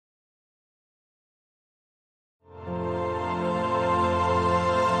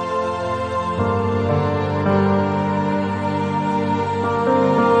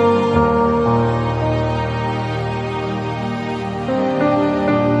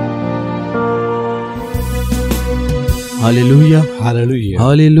Hallelujah. Hallelujah.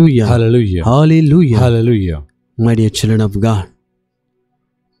 Hallelujah. Hallelujah. Hallelujah. Hallelujah. My dear children of God,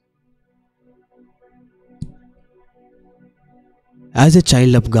 as a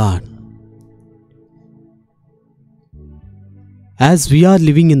child of God, as we are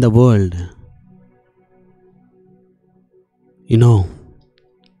living in the world, you know,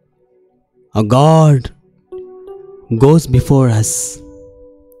 a God goes before us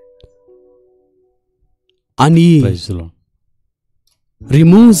and He Praise the Lord.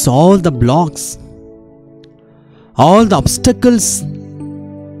 removes all the blocks, all the obstacles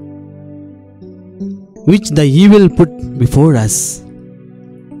which the evil put before us.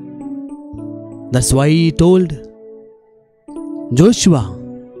 That's why He told Joshua,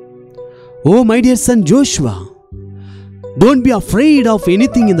 "Oh my dear son Joshua, don't be afraid of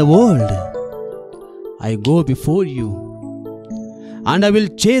anything in the world. I go before you, and I will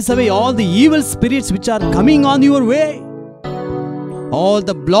chase away all the evil spirits which are coming on your way. All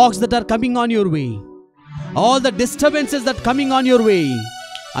the blocks that are coming on your way, all the disturbances that are coming on your way,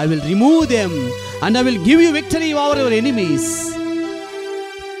 I will remove them, and I will give you victory over your enemies."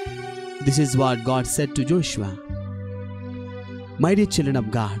 This is what God said to Joshua. My dear children of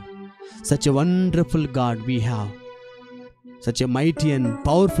God, such a wonderful God we have. Such a mighty and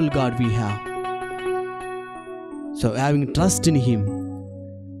powerful God we have. So having trust in Him,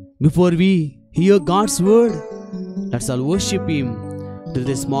 before we hear God's word, let's all worship Him to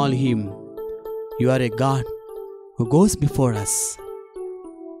this small hymn. You are a God who goes before us.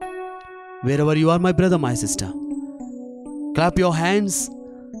 Wherever you are, my brother, my sister, clap your hands,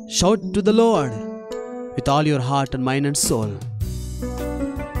 shout to the Lord with all your heart and mind and soul.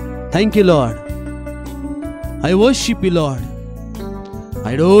 Thank you, Lord. I worship you, Lord.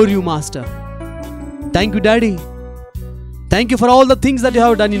 I adore you, Master. Thank you, Daddy. Thank you for all the things that you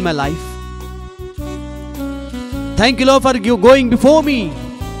have done in my life. Thank you, Lord, for you going before me.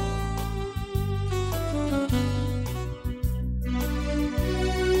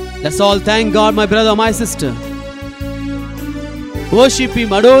 Let's all thank God, my brother, my sister. Worship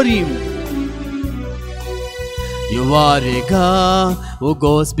Him, adore Him. You are a God who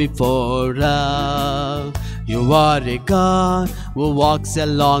goes before us. You are a God who walks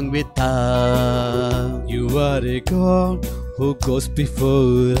along with us. You are a God who goes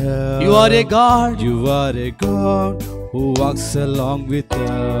before us. You are a God. You are a God who walks along with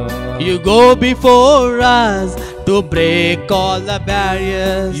us. You go before us to break all the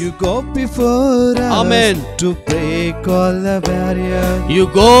barriers. You go before us. Amen. To break all the barriers. You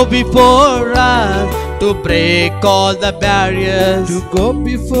go before us to break all the barriers. To go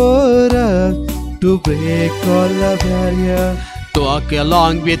before us to break all the barriers. To walk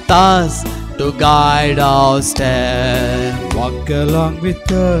along with us to guide our steps. Walk along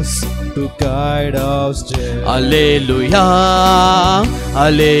with us to guide our steps. Hallelujah,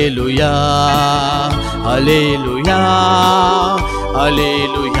 Hallelujah, Hallelujah,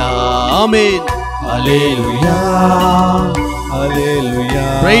 Hallelujah, Amen. Hallelujah,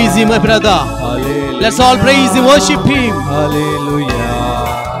 Hallelujah. Praise Him, my brother. Hallelujah. Let's all praise Him, worship Him. Hallelujah.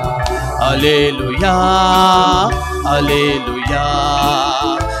 Hallelujah, Hallelujah,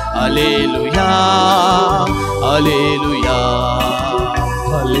 Hallelujah, Hallelujah.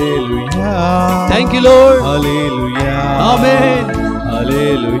 Hallelujah. Thank you, Lord. Hallelujah. Amen.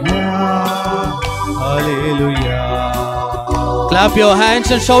 Hallelujah. Hallelujah. Clap your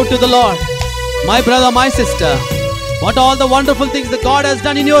hands and shout to the Lord. My brother, my sister, what all the wonderful things that God has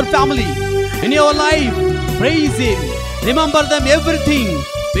done in your family, in your life. Praise Him. Remember them everything,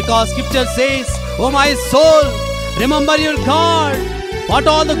 because Scripture says, "Oh my soul, remember your God." What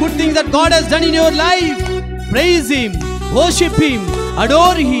all the good things that God has done in your life. Praise Him, worship Him,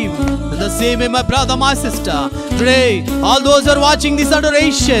 adore Him. The same way, my brother, my sister, today, all those who are watching this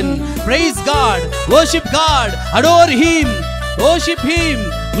adoration, praise God, worship God, adore Him, worship Him,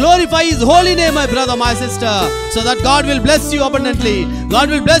 glorify His holy name, my brother, my sister, so that God will bless you abundantly. God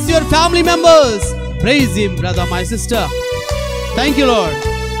will bless your family members. Praise Him, brother, my sister. Thank you, Lord.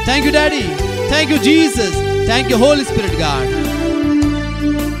 Thank you, Daddy. Thank you, Jesus. Thank you, Holy Spirit, God.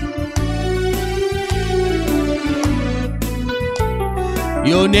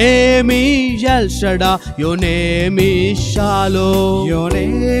 Your name is El Shaddai, your name is Shalom. Your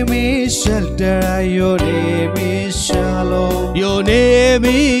name is Shelter, your name is Shalom. Your name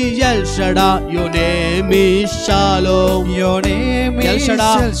is El Shaddai, your name is Shalom. Your name El is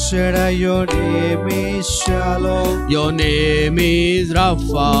Shaddai. El Shaddai, your name is Shalom. Your name is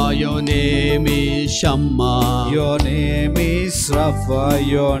Rapha, your name is Shammah. Your name is Rapha,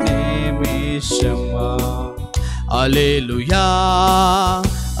 your name is Shammah. Hallelujah,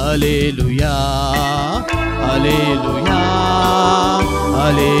 Hallelujah, Hallelujah,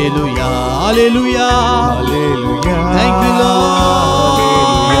 Hallelujah, Hallelujah, Hallelujah. Thank you, Lord.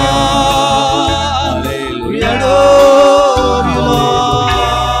 Hallelujah. We adore you, Lord.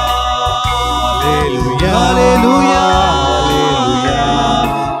 Hallelujah. Hallelujah,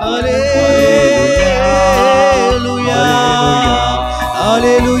 Hallelujah, Hallelujah,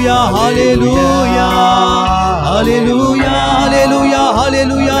 Hallelujah, Hallelujah,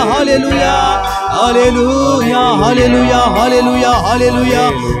 Hallelujah, Hallelujah, Hallelujah, Hallelujah, Hallelujah,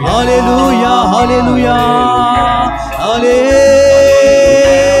 Hallelujah, Hallelujah, Hallelujah,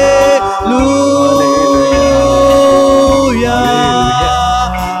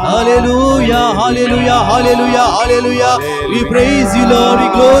 Hallelujah, Hallelujah, Hallelujah, Hallelujah. We praise you, Lord. We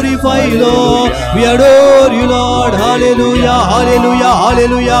glorify you, Lord. We adore you, Lord. Hallelujah, Hallelujah,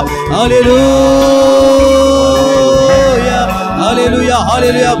 Hallelujah, Hallelujah, Hallelujah,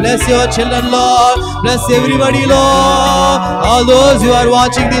 Hallelujah. Bless your children, Lord. Bless everybody, Lord. All those who are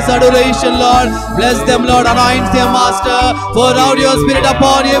watching this adoration, Lord, bless them, Lord. Anoint them, Master. Pour out your Spirit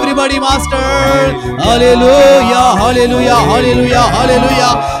upon everybody, Master. Hallelujah, Hallelujah, Hallelujah,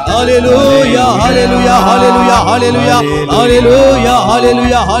 Hallelujah, Hallelujah, Hallelujah, Hallelujah, Hallelujah, Hallelujah,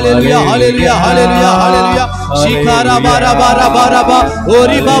 Hallelujah, Hallelujah, Hallelujah, Hallelujah, Hallelujah. Shikara bara bara bara ba.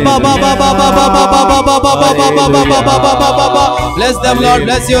 Ori baba baba baba baba baba baba baba baba baba. Bless them, Lord.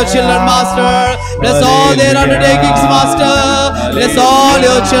 Bless your children, Master. Bless all their undertakings, Master. Bless all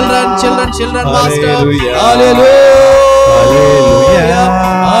your children, Master. Hallelujah. Hallelujah,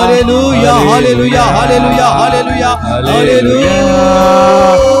 Hallelujah, Hallelujah, Hallelujah, Hallelujah, Hallelujah.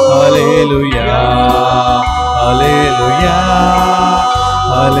 Hallelujah. Hallelujah.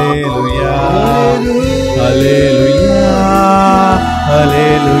 Hallelujah.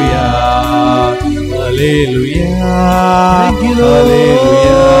 Hallelujah. Hallelujah. Thank you, Lord.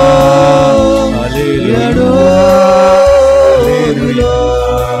 Hallelujah. Hallelujah. Hallelujah.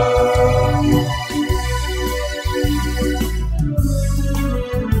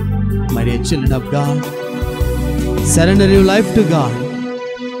 My dear children of God, surrender your life to God.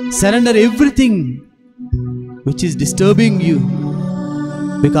 Surrender everything which is disturbing you,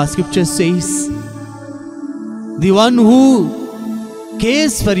 because Scripture says the one who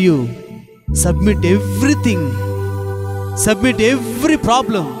cares for you, submit everything, submit every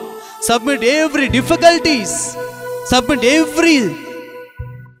problem, submit every difficulties, submit every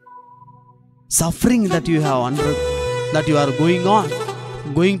suffering that you have under, that you are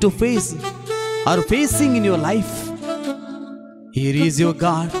going to face or facing in your life. Here is your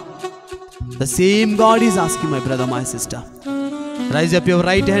God. The same God is asking, my brother, my sister. Rise up your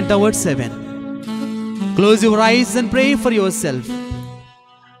right hand towards heaven. Close your eyes and pray for yourself.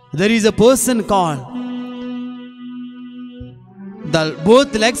 There is a person called,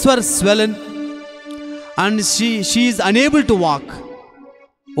 both legs were swollen and she is unable to walk.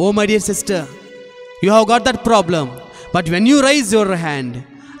 Oh my dear sister, you have got that problem. But when you raise your hand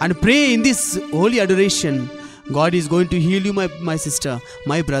and pray in this holy adoration, God is going to heal you, my sister,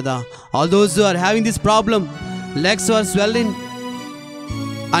 my brother. All those who are having this problem, legs are swelling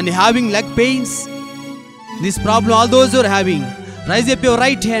and having leg pains, this problem, all those who are having, rise up your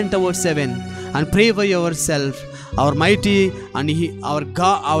right hand towards heaven and pray for yourself. Our mighty and our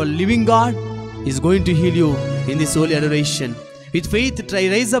God, our living God is going to heal you in this holy adoration. With faith,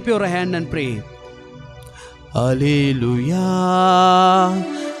 raise up your hand and pray. Hallelujah,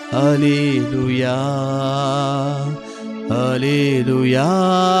 Hallelujah, Hallelujah,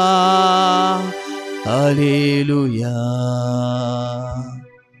 Hallelujah,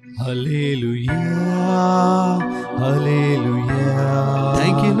 Hallelujah. Hallelujah.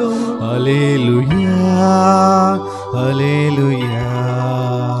 Thank you, Lord. Hallelujah. Hallelujah.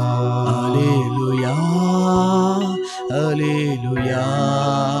 Hallelujah, Hallelujah,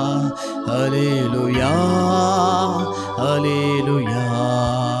 Hallelujah, Hallelujah.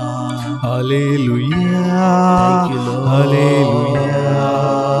 Hallelujah. Thank you, Lord. Hallelujah.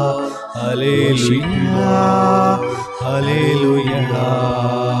 Hallelujah. Hallelujah.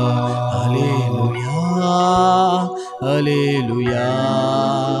 Hallelujah,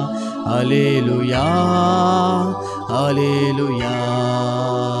 Hallelujah, Hallelujah,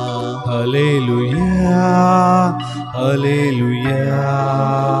 Hallelujah. Hallelujah.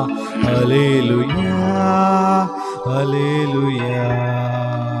 Hallelujah. Hallelujah.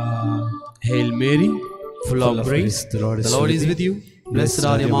 Hail Mary, full of grace, the Lord is with you. Blessed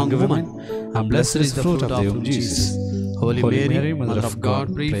are you among women, and blessed is the fruit of thy womb, Jesus. Holy Mary, Mother of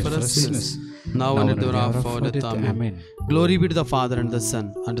God, pray for us sinners, now and at the hour of our death. Amen. Glory be to the Father and the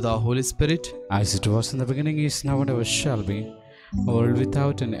Son and to the Holy Spirit, As it was in the beginning, is now, and ever shall be, World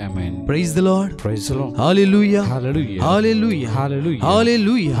without an amen. Praise the Lord. Praise the Lord. Hallelujah. Hallelujah. Hallelujah. Hallelujah.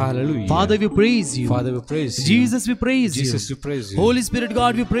 Hallelujah. Hallelujah. Father, we praise you. Father, we praise you. Jesus, we praise Jesus, you. we praise you. Holy Spirit,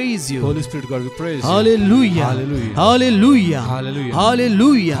 God, we praise you. Holy Spirit, God, we praise you. Hallelujah. Hallelujah. Hallelujah. Hallelujah.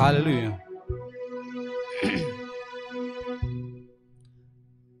 Hallelujah. Hallelujah.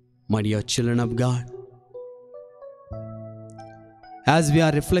 My dear children of God, as we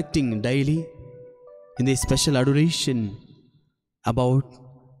are reflecting daily in this special adoration about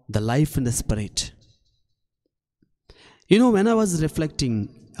the life in the Spirit, when I was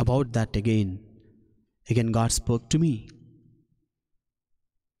reflecting about that again God spoke to me.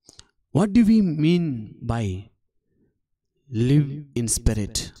 What do we mean by live in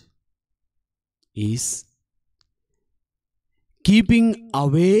Spirit? Is keeping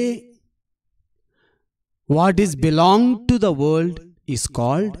away what is belong to the world is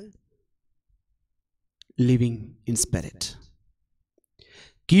called living in Spirit.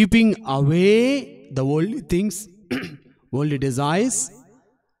 Keeping away the worldly things, worldly desires,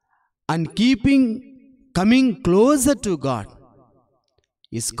 and coming closer to God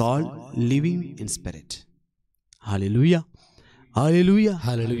is called living in Spirit. Hallelujah. Hallelujah.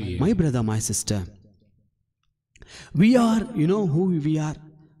 Hallelujah. My brother, my sister, we are, who we are?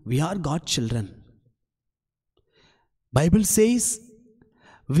 We are God's children. Bible says,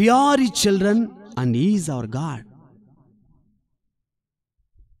 we are His children and He is our God.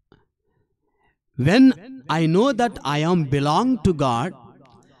 When I know that I am belong to God,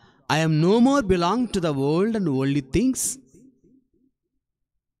 I am no more belong to the world and worldly things.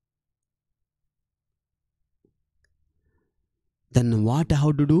 Then what I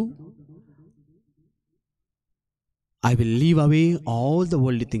have to do? I will leave away all the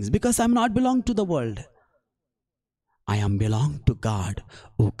worldly things because I am not belong to the world. I am belong to God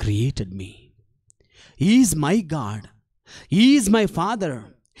who created me. He is my God. He is my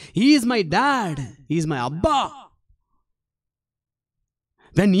Father. He is my Dad. He is my Abba.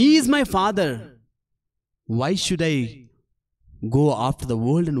 When He is my Father, why should I go after the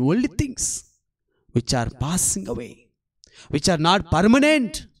world and worldly things which are passing away, which are not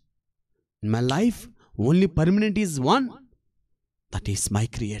permanent? In my life, only permanent is one. That is my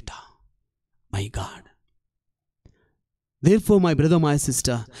Creator, my God. Therefore, my brother, my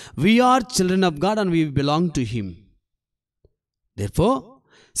sister, we are children of God and we belong to Him. Therefore,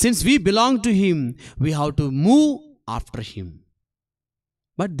 since we belong to Him, we have to move after Him.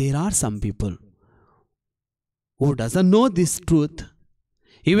 But there are some people who doesn't know this truth,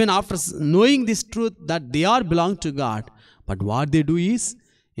 even after knowing this truth that they are belong to God. But what they do is,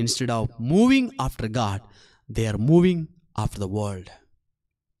 instead of moving after God, they are moving after the world.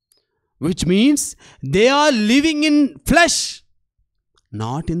 Which means they are living in flesh,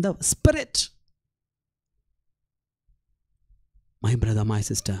 not in the Spirit. My brother, my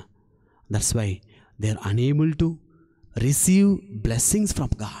sister, that's why they are unable to receive blessings from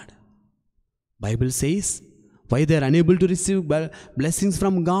God. Bible says, why they are unable to receive blessings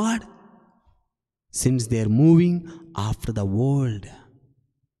from God? Since they are moving after the world.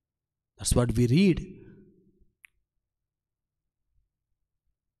 That's what we read.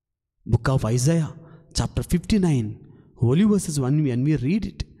 Book of Isaiah, chapter 59, holy verses 1, when we read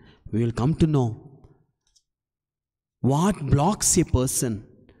it, we will come to know what blocks a person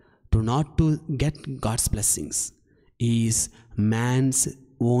to not to get God's blessings is man's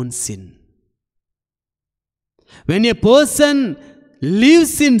own sin. When a person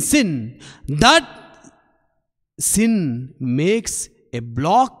lives in sin, that sin makes a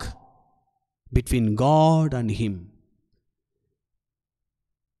block between God and him.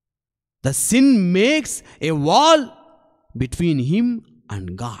 The sin makes a wall between him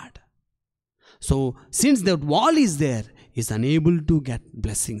and God. So, since that wall is there, he is unable to get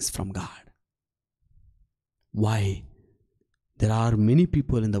blessings from God. Why? There are many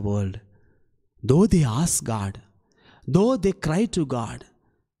people in the world, though they ask God, though they cry to God,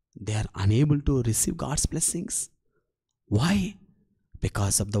 they are unable to receive God's blessings. Why?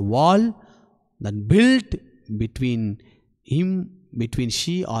 Because of the wall that built between him, between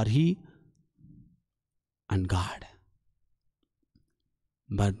she or he and God.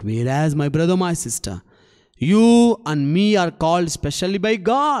 But whereas, my brother, my sister, you and me are called specially by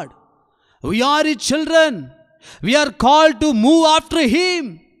God. We are His children. We are called to move after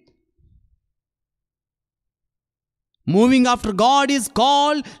Him. Moving after God is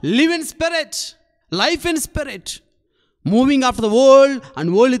called live in spirit, life in spirit. Moving after the world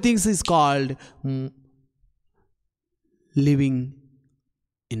and worldly things is called living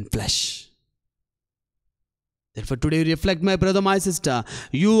in flesh. Therefore, today reflect, my brother, my sister,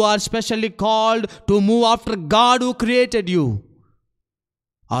 you are specially called to move after God who created you.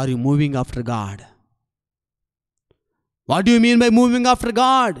 Are you moving after God? What do you mean by moving after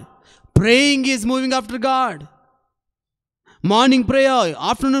God? Praying is moving after God. Morning prayer,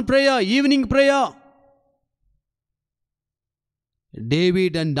 afternoon prayer, evening prayer.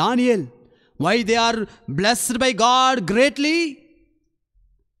 David and Daniel, why they are blessed by God greatly?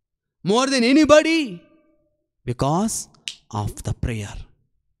 More than anybody? Because of the prayer.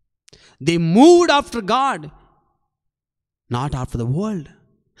 They moved after God, not after the world.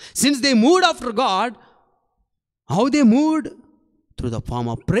 Since they moved after God, how they moved? Through the form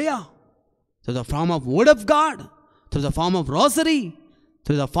of prayer, through the form of word of God, through the form of rosary,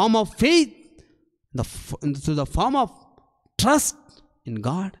 through the form of faith, through the form of trust in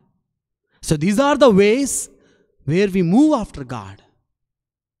God. So these are the ways where we move after God.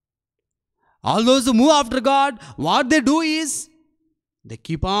 All those who move after God, what they do is, they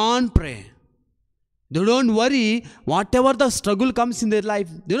keep on praying. They don't worry whatever the struggle comes in their life.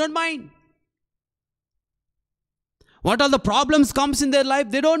 They don't mind. What all the problems comes in their life,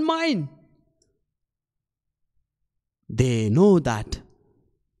 they don't mind. They know that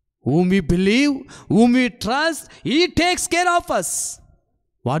whom we believe, whom we trust, He takes care of us.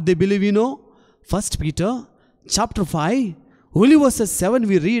 What they believe, 1 Peter chapter 5, only verses 7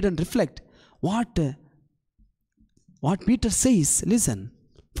 we read and reflect. What Peter says, listen.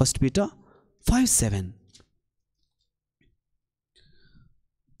 1 Peter 5:7.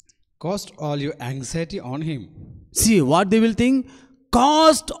 Cast all your anxiety on Him. See what they will think?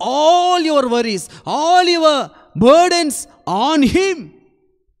 Cast all your worries, all your burdens on Him.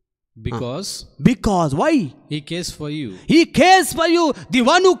 Because why? He cares for you. He cares for you. The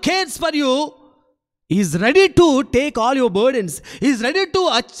one who cares for you is ready to take all your burdens. He is ready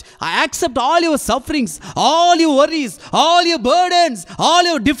to accept all your sufferings, all your worries, all your burdens, all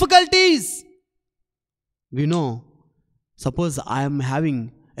your difficulties. We know, suppose I am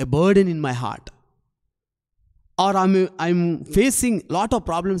having a burden in my heart, or I'm facing a lot of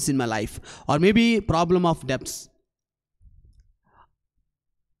problems in my life, or maybe problem of debts.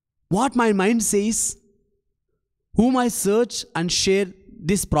 What my mind says, whom I search and share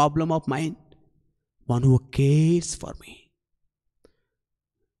this problem of mine? One who cares for me.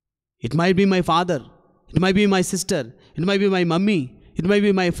 It might be my father, it might be my sister, it might be my mummy, it might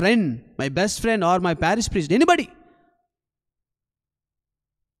be my friend, my best friend, or my parish priest, anybody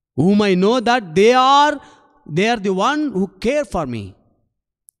whom I know that they are the one who care for me.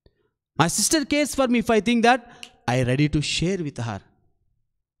 My sister cares for me. If I think that, I am ready to share with her.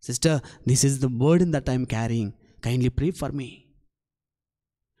 Sister, this is the burden that I am carrying. Kindly pray for me.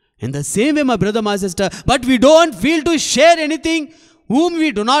 In the same way, my brother, my sister, but we don't feel to share anything whom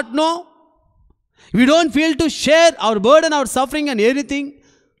we do not know. We don't feel to share our burden, our suffering and anything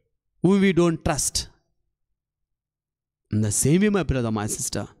whom we don't trust. In the same way, my brother, my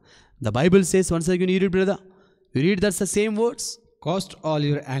sister, the Bible says, once again, you read, brother, you read, that's the same words. Cast all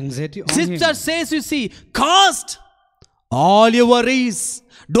your anxiety on Him. Sister says, you see, cast all your worries.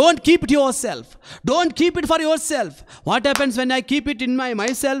 Don't keep it yourself. Don't keep it for yourself. What happens when I keep it in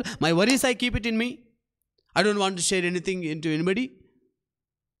myself? My worries, I keep it in me. I don't want to share anything into anybody.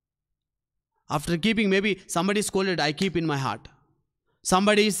 After keeping, maybe somebody scolded, I keep in my heart.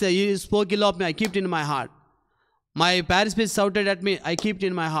 Somebody spoke ill of me, I keep it in my heart. My parish priest shouted at me, I keep it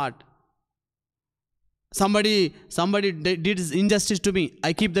in my heart. Somebody did injustice to me,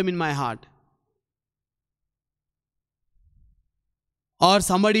 I keep them in my heart. Or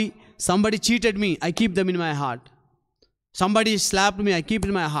somebody cheated me, I keep them in my heart. Somebody slapped me, I keep it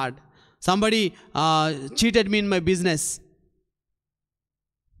in my heart. Somebody cheated me in my business.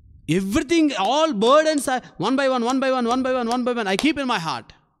 Everything, all burdens, one by one, I keep in my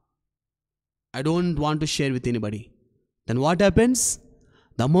heart. I don't want to share with anybody. Then what happens?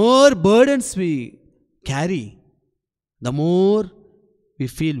 The more burdens we carry, the more we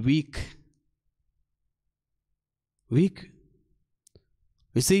feel weak. Weak.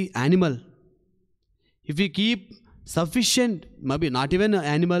 You see, animal, if we keep sufficient, maybe not even an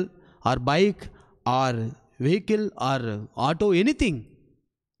animal or bike or vehicle or auto, anything,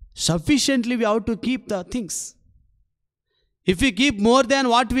 sufficiently we have to keep the things. If we keep more than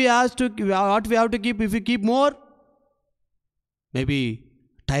what we have to keep, if we keep more, maybe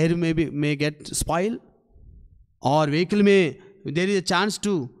tire may get spoiled, or vehicle there is a chance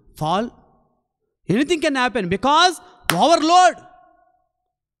to fall. Anything can happen because overload.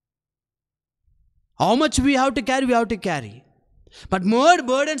 How much we have to carry, But more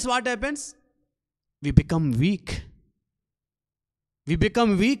burdens, what happens? We become weak.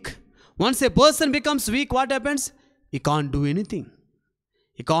 Once a person becomes weak, what happens? He can't do anything.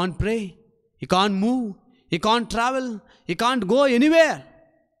 He can't pray. He can't move. He can't travel. He can't go anywhere.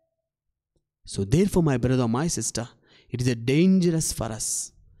 So therefore, my brother, my sister, it is dangerous for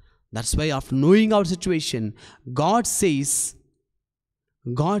us. That's why after knowing our situation, God says,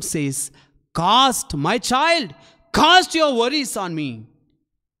 cast, my child, cast your worries on me.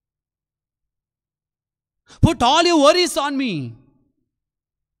 Put all your worries on me.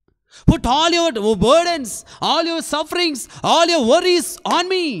 Put all your burdens, all your sufferings, all your worries on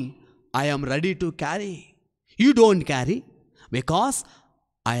me. I am ready to carry. You don't carry, because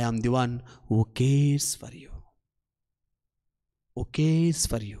I am the one who cares for you. Who cares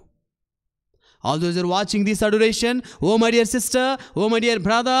for you. All those who are watching this adoration, oh my dear sister, oh my dear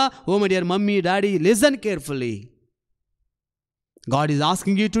brother, oh my dear mummy, daddy, listen carefully. God is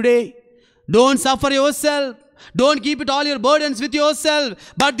asking you today, don't suffer yourself. Don't keep it all your burdens with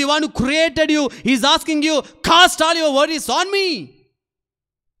yourself. But the one who created you is asking you, cast all your worries on me.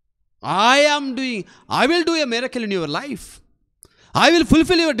 I will do a miracle in your life. I will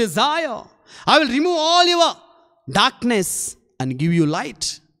fulfill your desire. I will remove all your darkness and give you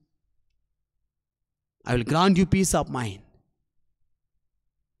light. I will grant you peace of mind.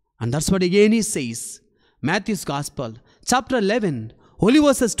 And that's what again he says. Matthew's Gospel, chapter 11, holy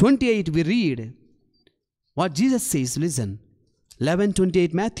verses 28, we read what Jesus says. Listen.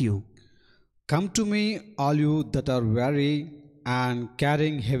 11:28 Matthew. Come to me, all you that are weary and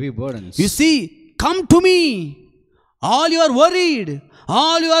carrying heavy burdens. You see, come to me, all you are worried,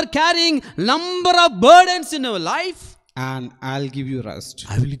 all you are carrying number of burdens in your life, and I'll give you rest.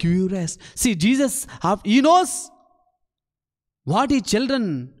 I will give you rest. See, Jesus, he knows what his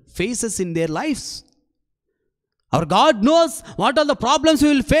children faces in their lives. Our God knows what all the problems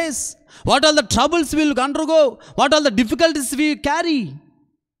we will face, what all the troubles we will undergo, what all the difficulties we carry.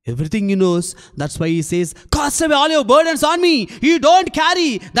 Everything he knows. That's why he says, cast away all your burdens on me. You don't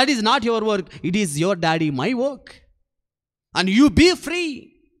carry. That is not your work. It is your daddy, my work. And you be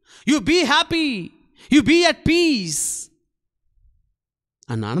free. You be happy. You be at peace.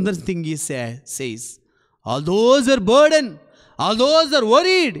 And another thing he says, all those are burdened, all those are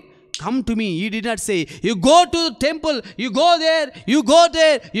worried, come to me. He did not say, you go to the temple, you go there, you go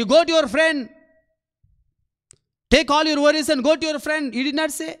to your friend. Take all your worries and go to your friend. He did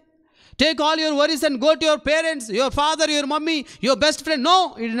not say, take all your worries and go to your parents, your father, your mommy, your best friend.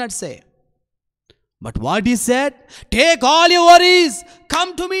 No, he did not say. But what he said, take all your worries,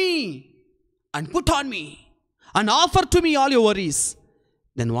 come to me and put on me and offer to me all your worries.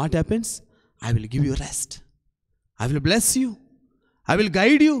 Then what happens? I will give you rest. I will bless you. I will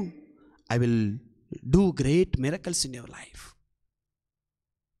guide you. I will do great miracles in your life.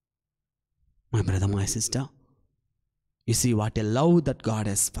 My brother, my sister, you see what a love that God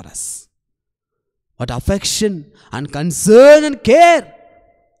has for us. What affection and concern and care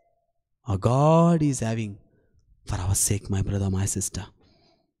our God is having for our sake, my brother, my sister.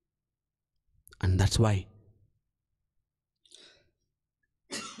 And that's why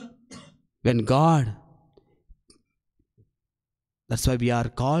that's why we are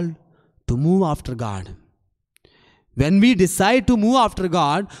called to move after God. When we decide to move after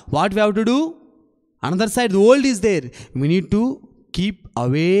God, what we have to do? Another side, the world is there. We need to keep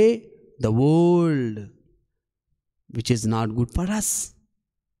away the world, which is not good for us.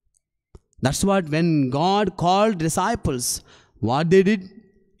 That's what when God called disciples, what they did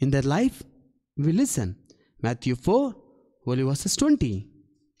in their life, we listen. Matthew 4, holy verses 20.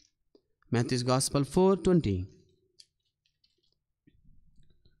 Matthew's Gospel 4:20.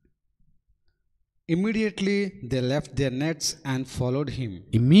 Immediately they left their nets and followed him.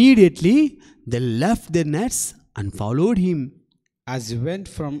 Immediately they left their nets and followed him. As they went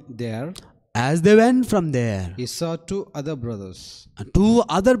from there, he saw two other brothers.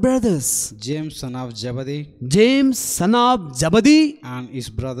 James, son of Zebedee, and his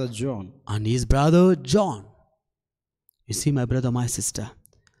brother John. You see, my brother, my sister,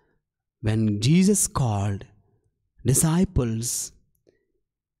 when Jesus called disciples,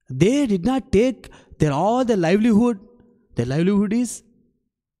 they did not take all their livelihood. Their livelihood is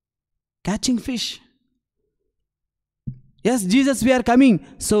catching fish. Yes, Jesus, we are coming.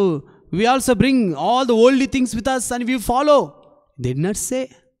 So we also bring all the worldly things with us and we follow. They did not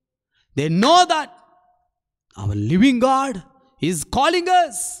say. They know that our living God is calling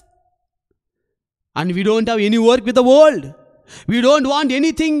us. And we don't have any work with the world. We don't want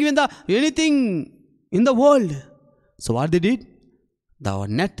anything in the world. So what they did? The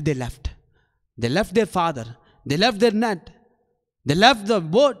net they left. They left their father. They left their net. They left the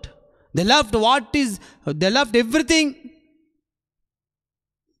boat. They left everything.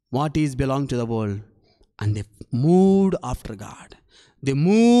 What is belong to the world. And they moved after God. They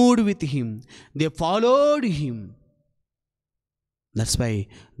moved with him. They followed him. That's why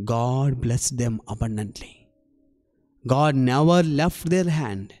God blessed them abundantly. God never left their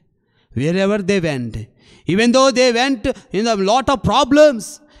hand. Wherever they went, even though they went in a lot of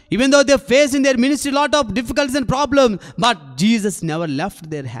problems, even though they faced in their ministry a lot of difficulties and problems, but Jesus never left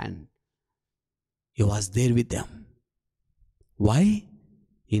their hand. He was there with them. Why?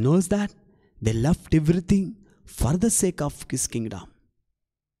 He knows that they left everything for the sake of His kingdom.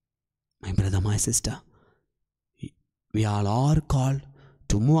 My brother, my sister, we all are called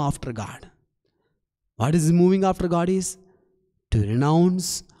to move after God. What is moving after God is to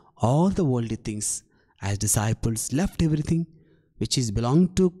renounce all the worldly things. As disciples left everything which is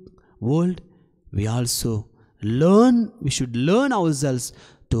belonged to world, we should learn ourselves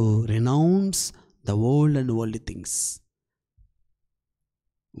to renounce the world and worldly things.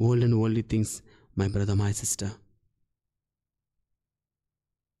 World and worldly things, my brother, my sister.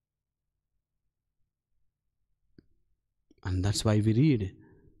 And that's why we read.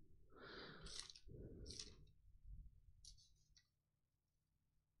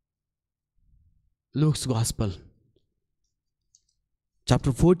 Luke's Gospel,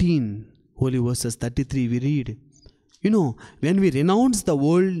 chapter 14, holy verses 33, we read, when we renounce the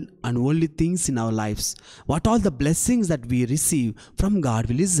world and worldly things in our lives, what all the blessings that we receive from God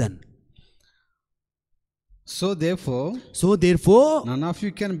will listen. So therefore, none of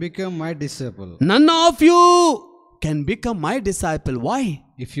you can become my disciple. None of you can become my disciple. Why?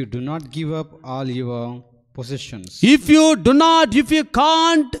 If you do not give up all your possessions. If you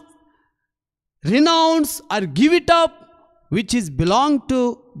can't renounce or give it up which is belong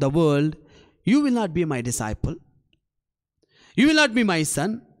to the world, you will not be my disciple. You will not be my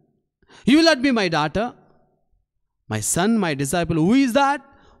son. You will not be my daughter. My son, my disciple, who is that?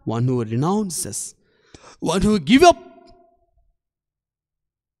 One who renounces, one who give up,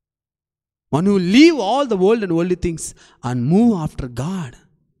 one who leave all the world and worldly things and move after God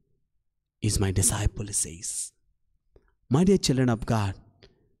is my disciple, he says. My dear children of God,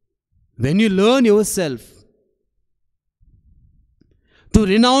 when you learn yourself to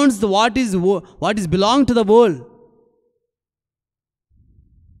renounce what is belong to the world,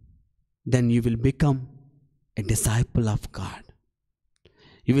 then you will become a disciple of God.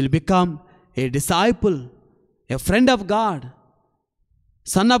 You will become a disciple, a friend of God,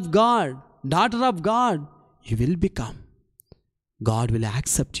 son of God, daughter of God. You will become. God will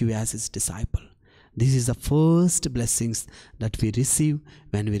accept you as His disciple. This is the first blessings that we receive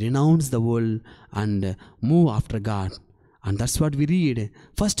when we renounce the world and move after God. And that's what we read.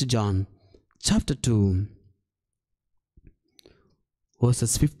 1 John chapter 2,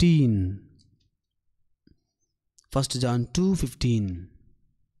 verses 15. 1 John 2:15.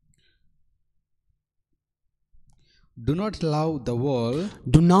 Do not love the world.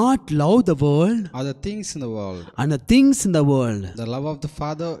 Do not love the world Or the things in the world. and the things in the world. The love of the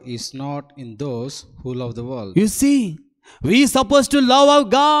Father is not in those who love the world. You see, we are supposed to love our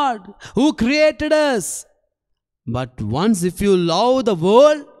God who created us. But once if you love the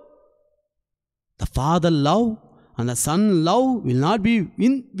world, the Father love and the Son love will not be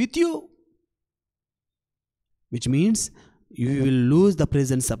with you. Which means you will lose the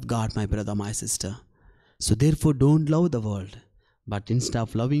presence of God, my brother, my sister. So therefore don't love the world, but instead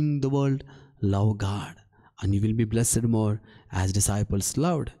of loving the world, love God, and you will be blessed more as disciples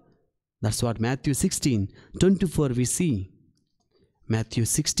loved. That's what Matthew 16:24 we see. Matthew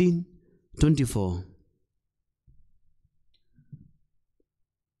 16:24.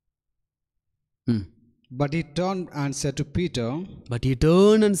 But he turned and said to Peter,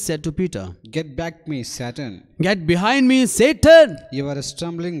 Get back me, Satan. Get behind me, Satan. You are a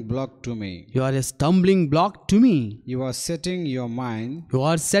stumbling block to me. You are a stumbling block to me. You are setting your mind. You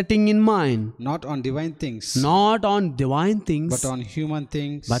are setting in mind. Not on divine things. Not on divine things. But on human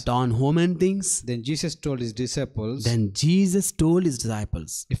things. But on human things. Then Jesus told his disciples.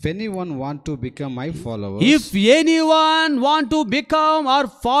 If anyone want to become my followers. If anyone want to become our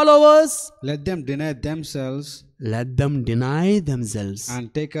followers. Let them deny themselves.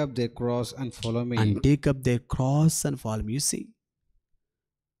 And take up their cross and follow me. You see,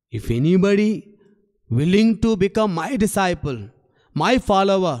 if anybody willing to become my disciple, my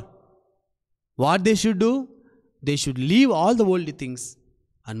follower, what they should do? They should leave all the worldly things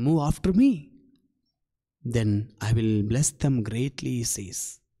and move after me. Then I will bless them greatly, he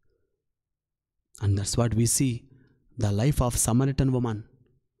says. And that's what we see. The life of Samaritan woman.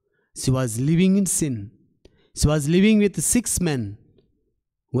 She was living in sin. She was living with 6 men,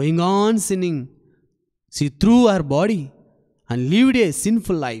 going on sinning. She threw her body and lived a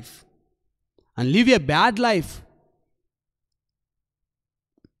sinful life and lived a bad life.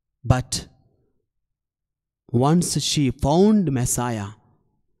 But once she found Messiah,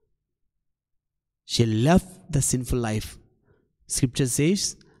 she left the sinful life. Scripture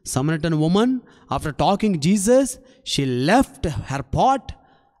says, Samaritan woman, after talking Jesus, she left her pot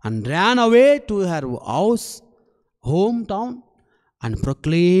and ran away to her house, hometown, and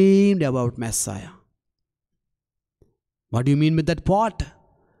proclaimed about Messiah. What do you mean with that pot?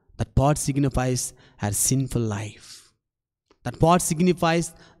 That pot signifies her sinful life. That pot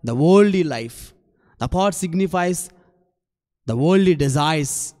signifies the worldly life. The pot signifies the worldly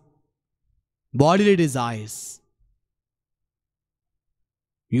desires, bodily desires.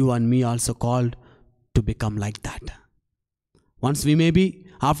 You and me also called to become like that. Once we may be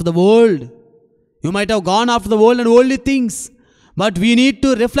after the world. You might have gone after the world and worldly things. But we need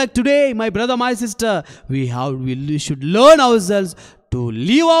to reflect today, my brother, my sister. We should learn ourselves to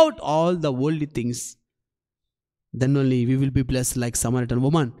leave out all the worldly things. Then only we will be blessed like Samaritan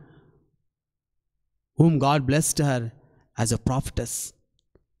woman, whom God blessed her as a prophetess.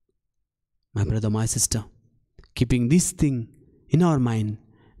 My brother, my sister, keeping this thing in our mind,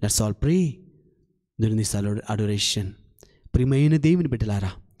 let's all pray during this adoration. ప్రియమైన దేవుని బిడ్డలారా,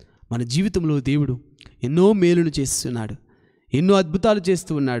 మన జీవితంలో దేవుడు ఎన్నో మేలును చేస్తున్నాడు, ఎన్నో అద్భుతాలు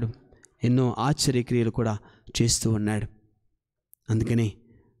చేస్తూ ఉన్నాడు, ఎన్నో ఆశ్చర్యక్రియలు కూడా చేస్తూ ఉన్నాడు. అందుకనే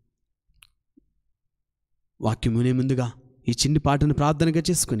వాక్యం వినే ముందుగా ఈ చిన్ని పాటను ప్రార్థనగా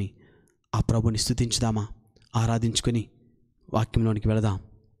చేసుకుని ఆ ప్రభుని స్తుతించుదామా, ఆరాధించుకొని వాక్యంలోనికి వెళదాం.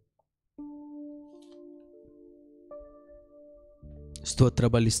 స్తోత్ర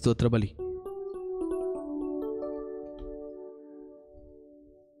బలి, స్తోత్ర బలి.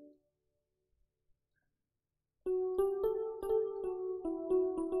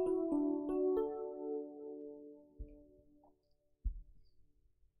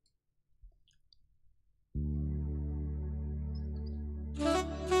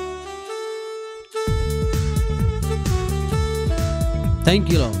 Thank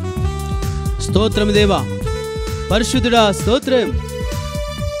you lord. స్తోత్రం దేవా, పరిశుద్ధుడా, స్తోత్రం.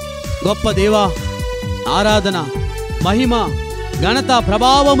 గొప్ప దేవా, ఆరాధన, మహిమ, ఘనత,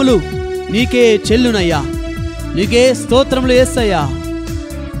 ప్రభావములు నీకే చెల్లునయ్యా. నీకే స్తోత్రములు యేసయ్యా.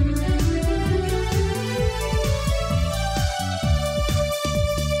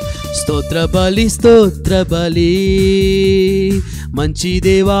 స్తోత్ర బలి, స్తోత్ర బలి, మంచి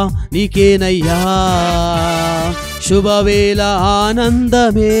దేవా నీకేనయ్యా. శుభవేళ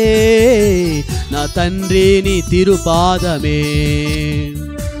ఆనందమే, నా తండ్రి నీ తిరుపాదమే.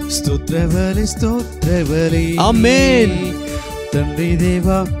 స్తోత్ర బలి, స్తోత్ర బలి, ఆమేన్. తండ్రి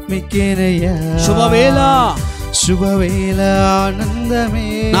దేవా మీకేనయ్యా. శుభవేళ, శుభవేళ ఆనందమే,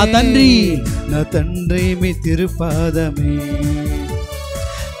 నా తండ్రి, నా తండ్రి మీ తిరుపాదమే.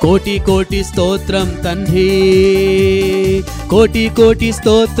 కోటి కోటి స్తోత్రం తండ్రి, కోటి కోటి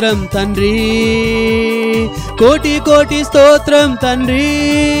స్తోత్రం తండ్రి, కోటి కోటి స్తోత్రం తండ్రి,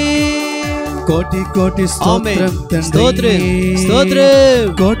 కోటి కోటి స్తోత్రం తండ్రి. స్తోత్రం,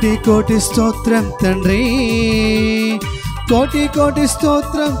 స్తోత్రం. కోటి కోటి స్తోత్రం తండ్రి, కోటి కోటి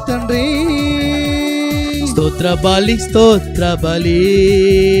స్తోత్రం తండ్రి. స్తోత్ర బలి, స్తోత్ర బలి,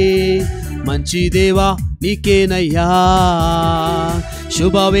 మంచి దేవా నీకేనయ్యా.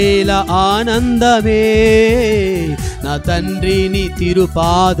 శుభవేళ ఆనందమే, నా తండ్రి నీ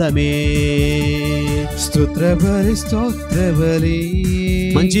తిరుపాదమే. స్తోత్ర బలి, స్తోత్ర బలి,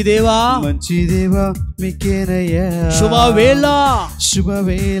 మంచి దేవా, మంచి దేవా మీకేనయ్యా. శుభవేళ,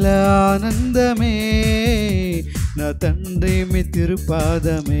 శుభవేళ ఆనందమే, నా తండ్రి మీ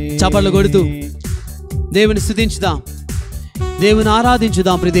తిరుపాదమే. చప్పట్లు కొడుతూ దేవుని స్తుతించుదాం, దేవుని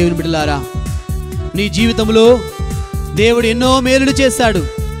ఆరాధించుదాం. ప్రియ దేవుని బిడ్డలారా, నీ జీవితంలో దేవుడు ఎన్నో మేలులు చేశాడు,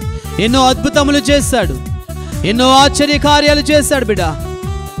 ఎన్నో అద్భుతములు చేశాడు, ఎన్నో ఆశ్చర్య కార్యాలు చేశాడు. బిడ్డ,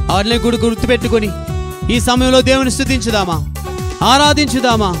 వాటిని కూడా గుర్తుపెట్టుకొని ఈ సమయంలో దేవుని స్తుతించుదామా,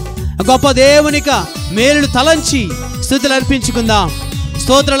 ఆరాధించుదామా. గొప్ప దేవునిక మేలులు తలంచి స్తుతులు అర్పించుకుందాం,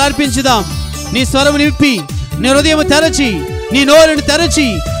 స్తోత్రాలు అర్పించుదాం. నీ స్వరము నిప్పి, నీ హృదయం తెరచి, నీ నోరుని తెరచి,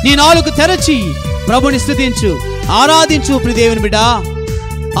 నీ నాలుగు తెరచి ప్రభుని స్తుతించు, ఆరాధించు ప్రియ దేవుని బిడ్డ.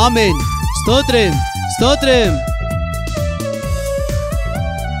 ఆమేన్. స్తోత్రం, స్తోత్రం.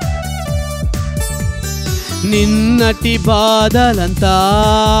 నిన్నటి బాధలంతా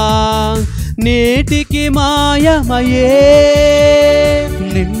నేటికి మాయమయే,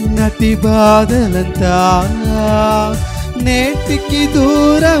 నిన్నటి బాధలంతా నేటికి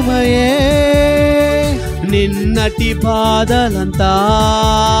దూరమయే. నిన్నటి బాధలంతా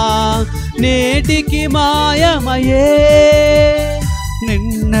నేటికి మాయమయే.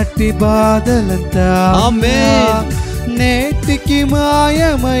 నిన్నటి బాధలంతా ఆమేన్. నేటికి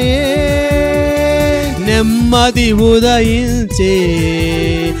మాయమయే. నెమ్మది ఉదయించే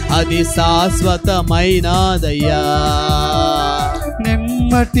అది శాశ్వతమైనదయ్యా.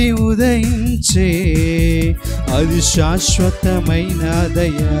 నెమ్మది ఉదయించే అది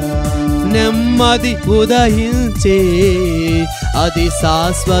శాశ్వతమైనదయ్యా. నెమ్మది ఉదయించే అది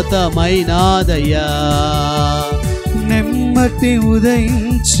శాశ్వతమైనదయ్యా. నెమ్మది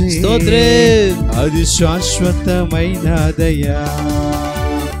ఉదయించే స్తోత్రం అది శాశ్వతమైనదయ్యా.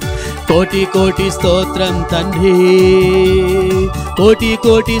 కోటి కోటి స్తోత్రం తండ్రి, కోటి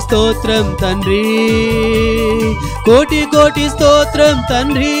కోటి స్తోత్రం తండ్రి, కోటి కోటి స్తోత్రం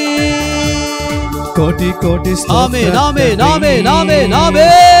తండ్రి. కోటి కోటి నామే నామే నామే నామే నామే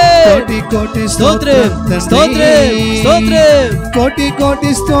కోటి కోటి స్తోత్రం స్తోత్రం స్తోత్రం. కోటి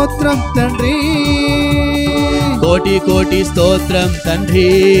కోటి స్తోత్రం తండ్రి, కోటి కోటి స్తోత్రం తండ్రి,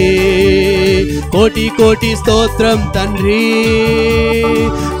 కోటి కోటి స్తోత్రం తండ్రి,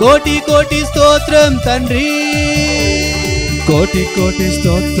 కోటి కోటి స్తోత్రం తండ్రి, కోటి కోటి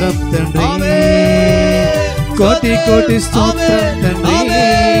స్తోత్రం తండ్రి, కోటి కోటి స్తోత్రం తండ్రి,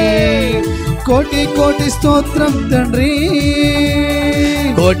 కోటి కోటి స్తోత్రం తండ్రి,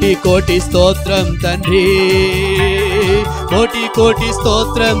 కోటి కోటి స్తోత్రం తండ్రి, కోటి కోటి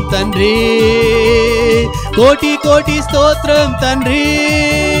స్తోత్రం తండ్రి, కోటి కోటి స్తోత్రం తండ్రి,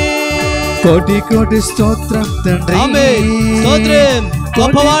 కోటి కోటి స్తోత్రం తండ్రి. స్తోత్రం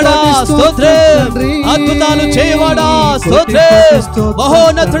గొప్పవాడా స్తోత్రం, అద్భుతాలు చేయవాడా స్తోత్రం,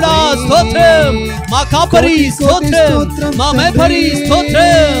 మహోన్నతుడా స్తోత్రం, మా కాపరి స్తోత్రం, మా మేపరి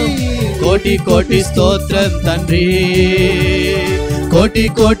స్తోత్రం. కోటి కోటి స్తోత్రం తండ్రి, కోటి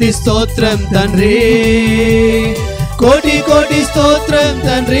కోటి స్తోత్రం తండ్రి, కోటి కోటి స్తోత్రం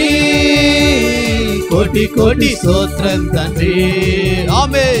తండ్రి, కోటి కోటి స్తోత్రం తండ్రి.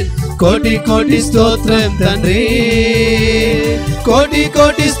 ఆమేన్. కోటి కోటి స్తోత్రం తండ్రి, కోటి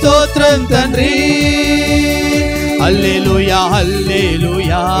కోటి స్తోత్రం తండ్రి. హల్లెలూయా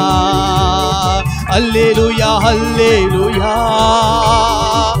హల్లెలూయా హల్లెలూయా హల్లెలూయా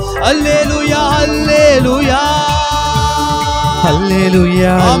హల్లెలూయా హల్లెలూయా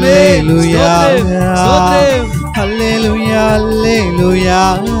హల్లెలూయా హల్లెలూయా హల్లెలూయా హల్లెలూయా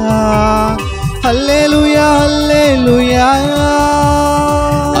హల్లెలూయా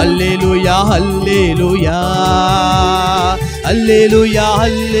హల్లెలూయా హల్లెలూయా హల్లెలూయా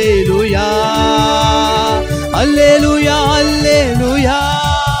హల్లెలూయా హల్లెలూయా హల్లెలూయా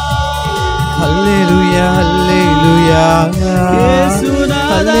హల్లెలూయా హల్లెలూయా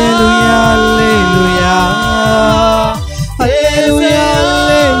యేసునాథా హల్లెలూయా హల్లెలూయా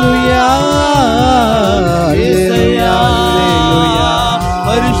హల్లెలూయా హల్లెలూయా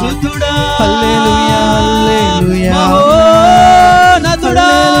పరిశుద్ధుడా హల్లెలూయా హల్లెలూయా మహోన్నతుడా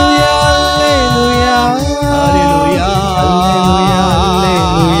హల్లెలూయా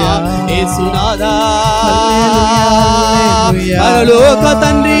హల్లెలూయా యేసునాథా హల్లెలూయా పరలోక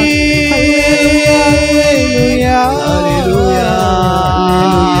తండ్రి హల్లెలూయా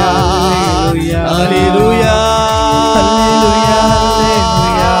హల్లెలూయా హల్లెలూయా హల్లెలూయా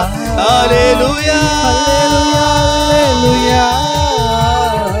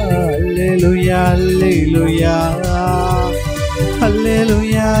హల్లెలూయా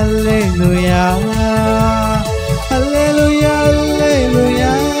హల్లెలూయా హల్లెలూయా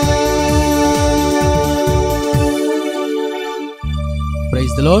హల్లెలూయా.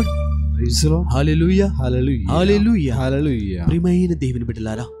 Praise the lord. హల్లెలూయా హల్లెలూయా హల్లెలూయా హల్లెలూయా. ప్రియమైన దేవుని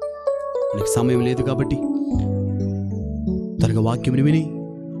బిడ్డలారా, మనకు సమయం లేదు కాబట్టి త్వరగా వాక్యముని విని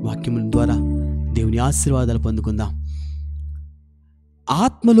వాక్యము ద్వారా దేవుని ఆశీర్వాదాలు పొందుకుందాం.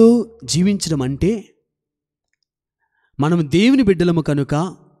 ఆత్మలో జీవించడం అంటే మనం దేవుని బిడ్డలము కనుక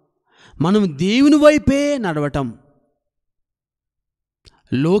మనం దేవుని వైపే నడవటం,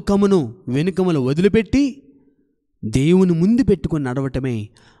 లోకమును వెనుకములు వదిలిపెట్టి దేవుని ముందు పెట్టుకొని నడవటమే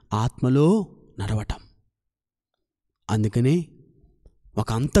ఆత్మలో నడవటం. అందుకనే ఒక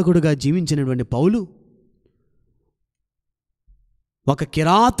అంతకుడుగా జీవించినటువంటి పౌలు, ఒక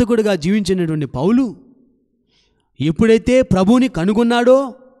కిరాతకుడుగా జీవించినటువంటి పౌలు ఎప్పుడైతే ప్రభువుని కనుగొన్నాడో,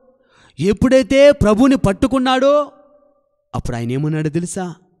 ఎప్పుడైతే ప్రభువుని పట్టుకున్నాడో, అప్పుడు ఆయన ఏమన్నాడో తెలుసా?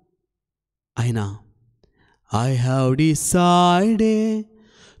 ఆయన I have decided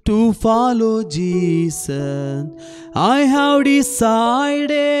to follow Jesus, I have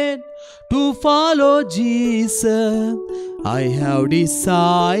decided to follow Jesus, I have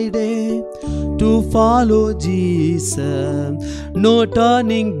decided to follow Jesus. No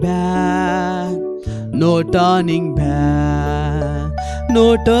turning back, no turning back, no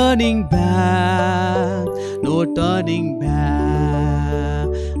turning back, no turning back.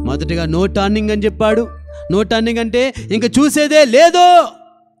 మొదటిగా నో టర్నింగ్ అని చెప్పాడు. No turning అంటే ఇంక చూసేదే లేదు.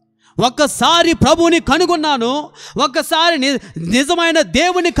 ఒక్కసారి ప్రభువుని కనుగొన్నాను, ఒక్కసారి నిజమైన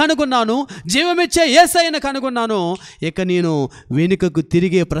దేవుని కనుగొన్నాను, జీవమిచ్చే యేసయ్యను కనుగొన్నాను, ఇక నేను వెనుకకు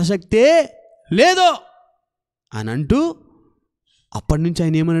తిరిగే ప్రసక్తే లేదు అని అంటూ అప్పటి నుంచి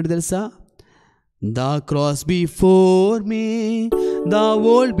ఆయన ఏమన్నాడు తెలుసా? The cross before me, the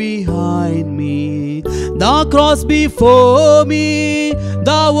world behind me. The cross before me,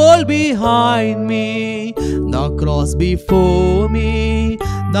 the world behind me. The cross before me,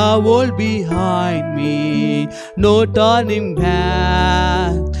 the world behind me. No turning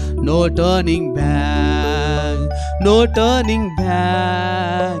back, no turning back, no turning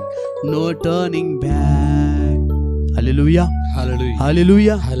back, no turning back. Hallelujah, Hallelujah.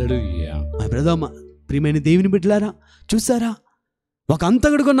 hallelujah, Hallelujah. మా brother, ప్రియమైన దేవుని బిడ్డలారా, చూసారా? ఒక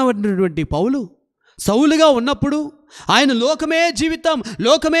అంతకుడుగా ఉన్నటువంటి పౌలు సౌలుగా ఉన్నప్పుడు ఆయన లోకమే జీవితం,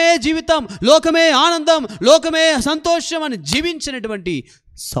 లోకమే జీవితం, లోకమే ఆనందం, లోకమే సంతోషం అని జీవించినటువంటి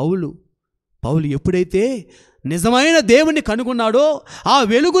పౌలు ఎప్పుడైతే నిజమైన దేవుణ్ణి కనుగొన్నాడో, ఆ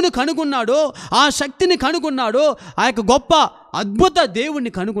వెలుగును కనుగొన్నాడో, ఆ శక్తిని కనుగొన్నాడో, ఆ యొక్క గొప్ప అద్భుత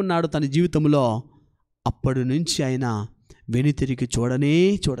దేవుణ్ణి కనుగొన్నాడో తన జీవితంలో, అప్పటి నుంచి ఆయన వెనుతిరిగి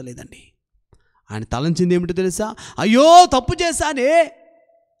చూడలేదండి. ఆయన తలంచింది ఏమిటో తెలుసా? అయ్యో, తప్పు చేశానే,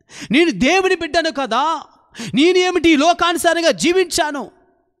 నేను దేవుని బిడ్డను కదా, నేనేమిటి ఈ లోకానుసారంగా జీవించాను,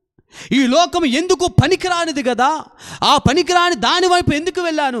 ఈ లోకం ఎందుకు పనికిరానిది కదా, ఆ పనికిరాని దానివైపు ఎందుకు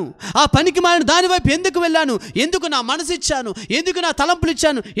వెళ్ళాను, ఆ పనికిమాలిన దానివైపు ఎందుకు వెళ్ళాను, ఎందుకు నా మనసు ఇచ్చాను, ఎందుకు నా తలంపులు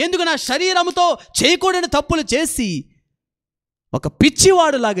ఇచ్చాను, ఎందుకు నా శరీరంతో చేయకూడని తప్పులు చేసి ఒక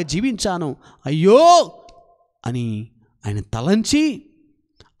పిచ్చివాడులాగా జీవించాను, అయ్యో అని ఆయన తలంచి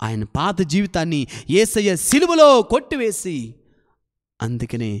ఆయన పాత జీవితాన్ని యేసయ్య సిలువలో కొట్టివేసి,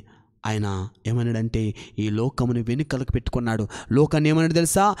 అందుకనే ఆయన ఏమన్నాడంటే ఈ లోకముని వెనుకలకు పెట్టుకున్నాడు. లోకాన్ని ఏమన్నాడు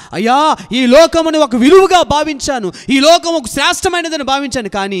తెలుసా? అయ్యా, ఈ లోకముని ఒక విలువగా భావించాను, ఈ లోకం ఒక శ్రేష్టమైనదని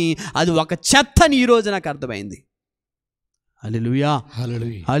భావించాను, కానీ అది ఒక చెత్తని ఈరోజు నాకు అర్థమైంది. హల్లెలూయా,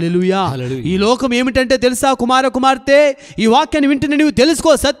 Hallelujah. హల్లెలూయా. Hallelujah. ఈ లోకం ఏమిటంటే తెలుసా కుమార్తె, ఈ వాక్యాన్ని వింటున్న నీవు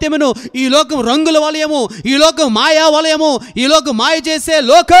తెలుసుకో సత్యమును. ఈ లోకం రంగుల వలయము, ఈ లోకం మాయా వలయము, ఈ లోకం మాయ చేసే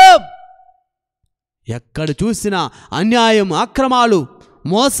లోకం. ఎక్కడ చూసినా అన్యాయం, అక్రమాలు,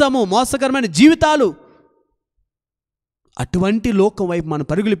 మోసకరమైన జీవితాలు. అటువంటి లోకం వైపు మనం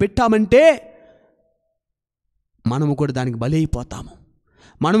పరుగులు పెట్టామంటే మనము కూడా దానికి బలి అయిపోతాము,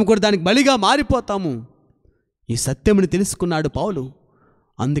 మనము కూడా దానికి బలిగా మారిపోతాము. ఈ సత్యముని తెలుసుకున్నాడు పౌలు.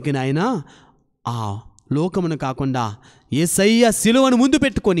 అందుకని ఆయన ఆ లోకమును కాకుండా యేసయ్య సిలువను ముందు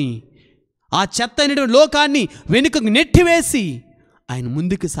పెట్టుకొని ఆ చెత్త అయినటువంటి లోకాన్ని వెనుకకు నెట్టివేసి ఆయన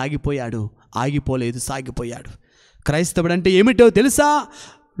ముందుకు సాగిపోయాడు. ఆగిపోలేదు, సాగిపోయాడు. క్రైస్తవుడు అంటే ఏమిటో తెలుసా?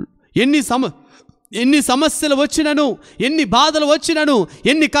 ఎన్ని సమస్యలు వచ్చినను, ఎన్ని బాధలు వచ్చినను,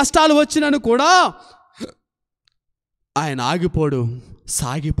 ఎన్ని కష్టాలు వచ్చినను కూడా ఆయన ఆగిపోడు,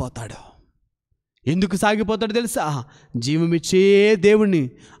 సాగిపోతాడు. ఎందుకు సాగిపోతాడు తెలుసా? జీవమిచ్చే దేవుణ్ణి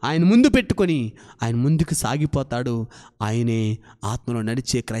ఆయన ముందు పెట్టుకొని ఆయన ముందుకు సాగిపోతాడు. ఆయనే ఆత్మలో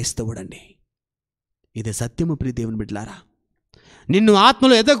నడిచే క్రైస్తవుడండి. ఇదే సత్యము ప్రియ దేవుని బిడ్డలారా. నిన్ను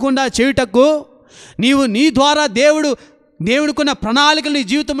ఆత్మలో ఎదగకుండా చేయుటకు నీవు నీ ద్వారా దేవుడికున్న ప్రణాళికలు నీ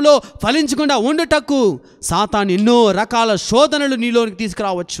జీవితంలో ఫలించకుండా ఉండుటకు సాతాను ఎన్నో రకాల శోధనలు నీలోనికి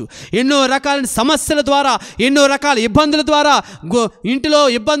తీసుకురావచ్చు. ఎన్నో రకాల సమస్యల ద్వారా, ఎన్నో రకాల ఇబ్బందుల ద్వారా ఇంటిలో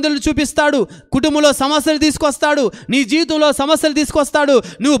ఇబ్బందులు చూపిస్తాడు, కుటుంబంలో సమస్యలు తీసుకొస్తాడు, నీ జీవితంలో సమస్యలు తీసుకొస్తాడు,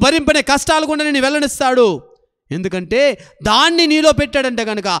 నువ్వు భరింపనే కష్టాలు కూడా నేను వెళ్ళనిస్తాడు. ఎందుకంటే దాన్ని నీలో పెట్టాడంటే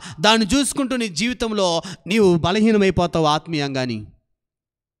కనుక దాన్ని చూసుకుంటూ నీ జీవితంలో నీవు బలహీనమైపోతావు ఆత్మీయంగాని.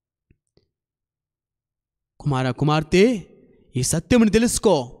 కుమార్తె, ఈ సత్యముని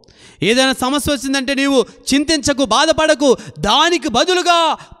తెలుసుకో. ఏదైనా సమస్య వచ్చిందంటే నీవు చింతించకు, బాధపడకు. దానికి బదులుగా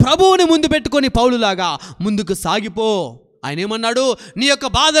ప్రభువుని ముందు పెట్టుకొని పౌలులాగా ముందుకు సాగిపో. ఆయన ఏమన్నాడు? నీ యొక్క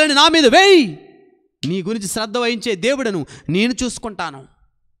బాధలని నా మీద వేయి, నీ గురించి శ్రద్ధ వహించే దేవుడను నేను చూసుకుంటాను.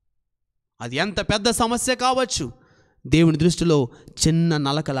 అది ఎంత పెద్ద సమస్య కావచ్చు, దేవుని దృష్టిలో చిన్న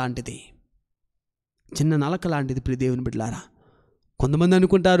నలక లాంటిది, చిన్న నలక లాంటిది. ప్రియ దేవుని బిడ్డలారా, కొంతమంది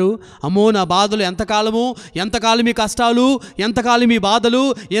అనుకుంటారు, అమ్మో నా బాధలు ఎంతకాలం ఈ కష్టాలు, ఎంతకాలం ఈ బాధలు,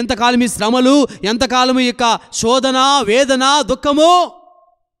 ఎంతకాలం ఈ శ్రమలు, ఎంతకాలం ఈ యొక్క శోధన, వేదన, దుఃఖము,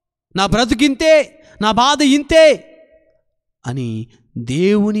 నా బ్రతుకింతే, నా బాధ ఇంతే అని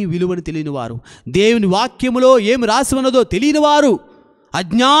దేవుని విలువను తెలియని వారు, దేవుని వాక్యములో ఏమి రాసి ఉన్నదో తెలియని వారు,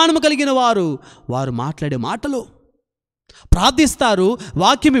 అజ్ఞానము కలిగిన వారు మాట్లాడే మాటలు. ప్రార్థిస్తారు,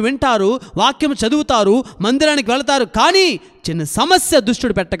 వాక్యం వింటారు, వాక్యం చదువుతారు, మందిరానికి వెళతారు, కానీ చిన్న సమస్య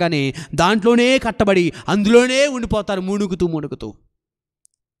దుష్టుడు పెట్టగానే దాంట్లోనే కట్టబడి అందులోనే ఉండిపోతారు, మునుగుతూ.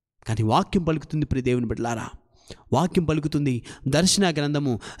 కానీ వాక్యం పలుకుతుంది ప్రియ దేవుని బిడ్డలారా, వాక్యం పలుకుతుంది. దర్శన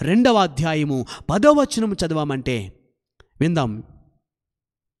గ్రంథము 2వ అధ్యాయము 10వ వచనము చదవమంటే విందాం.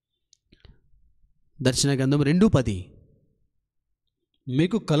 దర్శన గ్రంథం 2:10.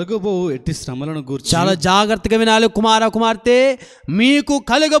 మీకు కలుగబోవు ఎట్టి శ్రమలను గూర్చి చాలా జాగ్రత్తగా వినాలి కుమార కుమార్తె. మీకు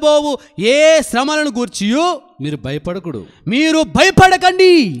కలుగబోవు ఏ శ్రమలను గూర్చియు మీరు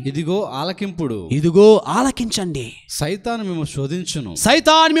భయపడకండి. ఇదిగో ఆలకింపుడు, ఇదిగో ఆలకించండి. సైతాను మిమ్మల్ని శోధించును,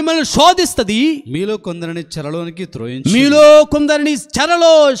 సైతాన్ మిమ్మల్ని శోధిస్తది. మీలో కొందరిని చెరలోనికి త్రోయించును, మీలో కొందరిని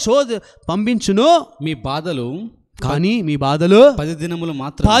చెరలో పంపించును. మీ బాధలు కానీ మీ బాధలు 10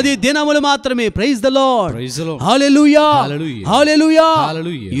 దినములు మాత్రమే. ప్రైజ్ ద లార్డ్, హల్లెలూయా, హల్లెలూయా.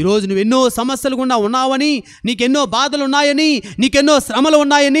 ఈ రోజు నువ్వు ఎన్నో సమస్యలు గుండా ఉన్నావని, నీకెన్నో బాధలు ఉన్నాయని, నీకెన్నో శ్రమలు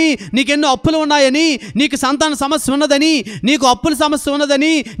ఉన్నాయని, నీకెన్నో అప్పులు ఉన్నాయని, నీకు సంతాన సమస్య ఉన్నదని, నీకు అప్పుల సమస్య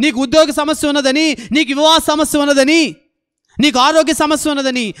ఉన్నదని, నీకు ఉద్యోగ సమస్య ఉన్నదని, నీకు వివాహ సమస్య ఉన్నదని, నీకు ఆరోగ్య సమస్య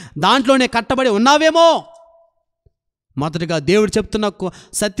ఉన్నదని దాంట్లోనే కట్టబడి ఉన్నావేమో. మొదటిగా దేవుడు చెప్తున్న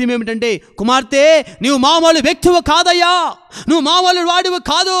సత్యం ఏమిటంటే, కుమార్తె నీవు మామూలు వ్యక్తివు కాదయ్యా, నువ్వు మామూలు వాడివి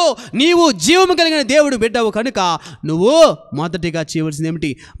కాదు, నీవు జీవము కలిగిన దేవుడు బిడ్డవు కనుక నువ్వు మొదటిగా చేయవలసింది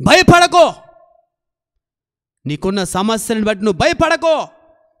ఏమిటి? భయపడకో. నీకున్న సమస్యలను బట్టి నువ్వు భయపడకో.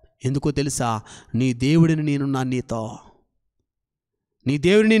 ఎందుకో తెలుసా? నీ దేవుడిని నేనున్నాను నీతో, నీ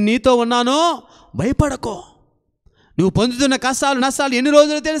దేవుడిని నీతో ఉన్నాను, భయపడకో. నువ్వు పొందుతున్న కష్టాలు నష్టాలు ఎన్ని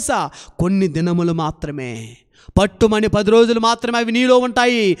రోజులు తెలుసా? కొన్ని దినములు మాత్రమే. పట్టుమని 10 రోజులు మాత్రమే అవి నీలో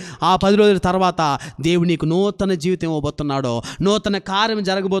ఉంటాయి. ఆ 10 రోజుల తర్వాత దేవుడు నీకు నూతన జీవితం ఇవ్వబోతున్నాడు, నూతన కార్యం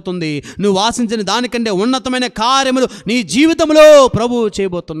జరగబోతుంది. నువ్వు ఆశించిన దానికంటే ఉన్నతమైన కార్యములు నీ జీవితంలో ప్రభువు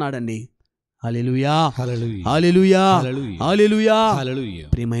చేయబోతున్నాడండి. హల్లెలూయా, హల్లెలూయా, హల్లెలూయా.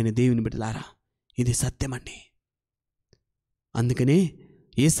 ప్రియమైన దేవుని బిడ్డలారా, ఇది సత్యమండి. అందుకనే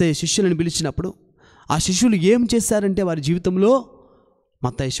యేసయ్య శిష్యులను పిలిచినప్పుడు ఆ శిష్యులు ఏం చేశారంటే, వారి జీవితంలో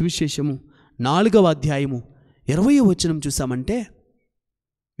మత్తయి సువిశేషము 4వ అధ్యాయము 20వ వచనం చూసామంటే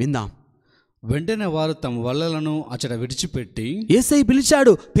విందాం. వెంటనే వారు తమ వలలను అచట విడిచిపెట్టి, యేసయ్య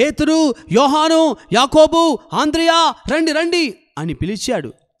పిలిచాడు, పేతురు, యోహాను, యాకోబు, ఆంద్రియా రండి రండి అని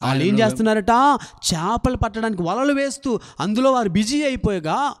పిలిచాడు. వాళ్ళు ఏం చేస్తున్నారట? చేపలు పట్టడానికి వలలు వేస్తూ అందులో వారు బిజీ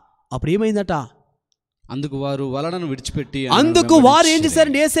అయిపోయాగా అప్పుడు ఏమైందట? అందుకు వారు వలలను విడిచిపెట్టి, అందుకు వారు ఏం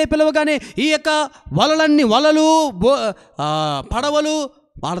చేశారంటే, యేసయ్య పిలవగానే ఈ యొక్క వలలు పడవలు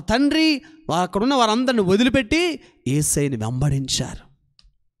వాళ్ళ తండ్రి అక్కడున్న వారందరిని వదిలిపెట్టి యేసయ్యని వెంబడించారు.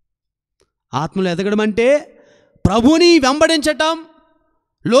 ఆత్మలో ఎదగడం అంటే ప్రభుని వెంబడించటం,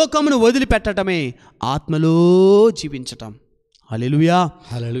 లోకమును వదిలిపెట్టటమే ఆత్మలో జీవించటం. హల్లెలూయా,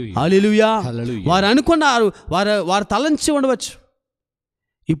 హల్లెలూయా. వారు అనుకున్నారు, వారు తలంచి ఉండవచ్చు,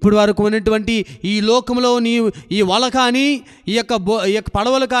 ఇప్పుడు వరకు ఉన్నటువంటి ఈ లోకంలో ఈ వల కానీ, ఈ యొక్క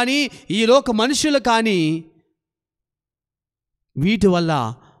పడవలు కానీ, ఈ లోక మనుషులు కానీ, వీటి వల్ల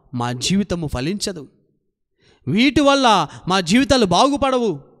మా జీవితము ఫలించదు, వీటి వల్ల మా జీవితాలు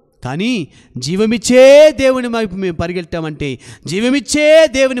బాగుపడవు. కానీ జీవమిచ్చే దేవుని వైపు మేము పరిగెట్టామంటే, జీవమిచ్చే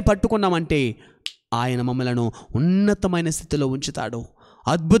దేవుని పట్టుకున్నామంటే ఆయన మమ్మలను ఉన్నతమైన స్థితిలో ఉంచుతాడు.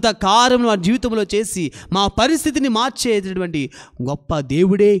 అద్భుత కార్యములు మా జీవితంలో చేసి మా పరిస్థితిని మార్చేటటువంటి గొప్ప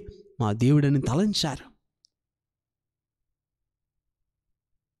దేవుడే మా దేవుడని తలంచారు.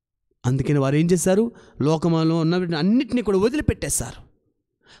 అందుకని వారు ఏం చేశారు? లోకంలో ఉన్న అన్నిటినీ కూడా వదిలిపెట్టేశారు.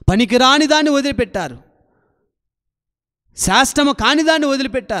 పనికి రాని దాన్ని వదిలిపెట్టారు, శాస్త్రము కాని దాన్ని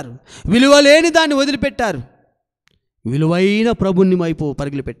వదిలిపెట్టారు, విలువ లేని దాన్ని వదిలిపెట్టారు, విలువైన ప్రభుని వైపు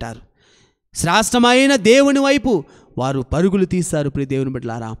పరుగులు పెట్టారు, శ్రేష్టమైన దేవుని వైపు వారు పరుగులు తీశారు. ప్రియ దేవుని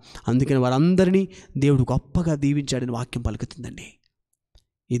బిడ్డలారా, అందుకని వారందరినీ దేవుడు గొప్పగా దీవించాడని వాక్యం పలుకుతుందండి.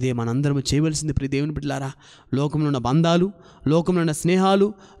 ఇదే మనందరము చేయవలసింది ప్రియ దేవుని బిడ్డలారా. లోకంలో ఉన్న బంధాలు, లోకంలో ఉన్న స్నేహాలు,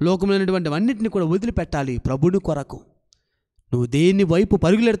 లోకంలో ఉన్నటువంటి అన్నింటినీ కూడా వదిలిపెట్టాలి ప్రభుని కొరకు. నువ్వు దేన్ని వైపు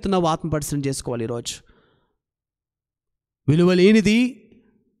పరుగులెడుతున్నావు ఆత్మ పరిశీలన చేసుకోవాలి. ఈరోజు విలువ లేనిది,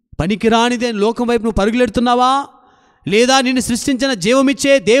 పనికిరానిది అని లోకం వైపు నువ్వు పరుగులెడుతున్నావా, లేదా నిన్ను సృష్టించిన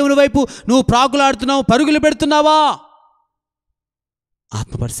జీవమిచ్చే దేవుని వైపు నువ్వు ప్రాకులాడుతున్నావు, పరుగులు పెడుతున్నావా?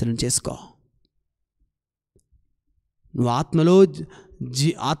 ఆత్మ పరిశీలన చేసుకో. నువ్వు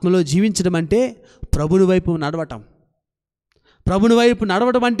ఆత్మలో జీవించడం అంటే ప్రభుని వైపు నడవటం. ప్రభుని వైపు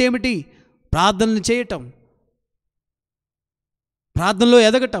నడవటం అంటే ఏమిటి? ప్రార్థనలు చేయటం, ప్రార్థనలో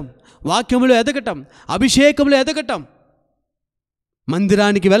ఎదగటం, వాక్యములో ఎదగటం, అభిషేకంలో ఎదగటం,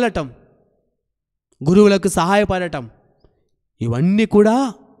 మందిరానికి వెళ్ళటం, గురువులకు సహాయపడటం, ఇవన్నీ కూడా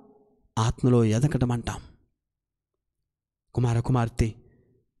ఆత్మలో ఎదగటం అంటాం. కుమార్తె,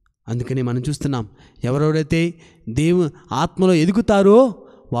 అందుకని మనం చూస్తున్నాం, ఎవరెవరైతే ఆత్మలో ఎదుగుతారో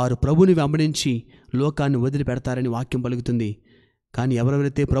వారు ప్రభుని వెంబడించి లోకాన్ని వదిలిపెడతారని వాక్యం పలుకుతుంది. కానీ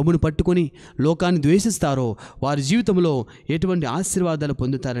ఎవరెవరైతే ప్రభుని పట్టుకొని లోకాన్ని ద్వేషిస్తారో వారి జీవితంలో ఎటువంటి ఆశీర్వాదాలు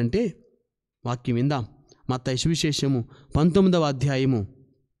పొందుతారంటే వాక్యం విందాం. మత్తయి సువిశేషము 19వ అధ్యాయము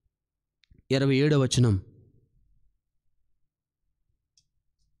 27వ వచనం.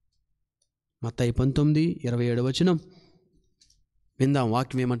 మత్తయి 19:27 వచనం విందాం,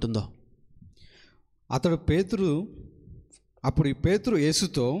 వాక్యం ఏమంటుందో. అప్పుడు పేతురు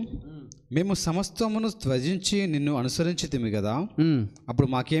యేసుతో, మేము సమస్తమును త్యజించి నిన్ను అనుసరించితిమి కదా, అప్పుడు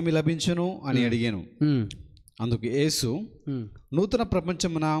మాకేమి లభించును అని అడిగాను. అందుకు యేసు, నూతన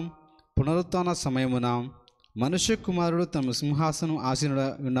ప్రపంచమున పునరుత్థాన సమయమున మనుష్య కుమారుడు తమ సింహాసనం ఆసీనుడ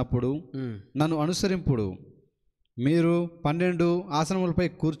ఉన్నప్పుడు నన్ను అనుసరింపుడు. మీరు 12 ఆసనములపై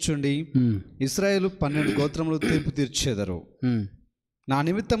కూర్చుండి ఇశ్రాయేలు 12 గోత్రములు తీర్పు తీర్చెదరు. నా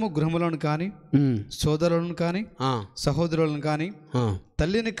నిమిత్తము గృహములను కానీ, సోదరులను కానీ, సహోదరులను కానీ,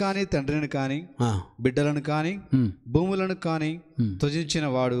 తల్లిని కానీ, తండ్రిని కానీ, బిడ్డలను కానీ, భూములను కానీ త్యజించిన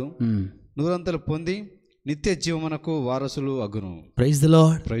వాడు నూరంతలు పొంది నిత్య జీవమునకు వారసులు అగును. Praise the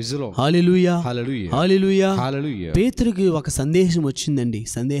lord. Praise the lord. హల్లెలూయా. హల్లెలూయా. హల్లెలూయా. హల్లెలూయా. పేతురుకి ఒక సందేశం వచ్చిందండి.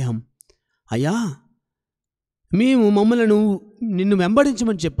 సందేహం, అయ్యా మేము నిన్ను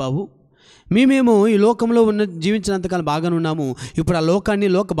వెంబడించమని చెప్పావు, మేమేమో ఈ లోకంలో జీవించినంతకాలం బాగానే ఉన్నాము, ఇప్పుడు ఆ లోకాన్ని,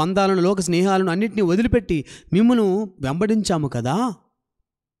 లోక బంధాలను, లోక స్నేహాలను అన్నింటినీ వదిలిపెట్టి మిమ్మల్ని వెంబడించాము కదా,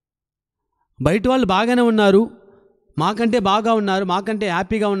 బయట వాళ్ళు బాగానే ఉన్నారు, మాకంటే బాగా ఉన్నారు, మాకంటే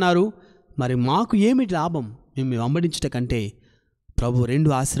హ్యాపీగా ఉన్నారు, మరి మాకు ఏమిటి లాభం మేము వెంబడించట కంటే? ప్రభు 2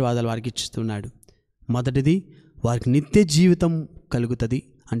 ఆశీర్వాదాలు వారికి ఇస్తున్నాడు. మొదటిది, వారికి నిత్య జీవితం కలుగుతుంది,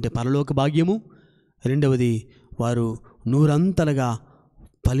 అంటే పరలోక భాగ్యము. రెండవది, వారు నూరంతలుగా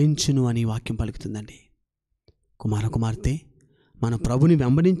ఫలించును అని వాక్యం పలుకుతుందండి. కుమార్తె, మన ప్రభుని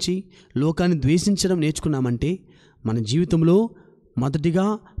వెంబడించి లోకాన్ని ద్వేషించడం నేర్చుకున్నామంటే మన జీవితంలో మొదటిగా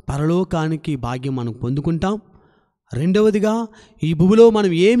పరలోకానికి భాగ్యం మనం పొందుకుంటాం. రెండవదిగా, ఈ భూమిలో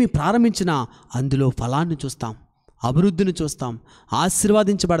మనం ఏమి ప్రారంభించినా అందులో ఫలాన్ని చూస్తాం, అభివృద్ధిని చూస్తాం,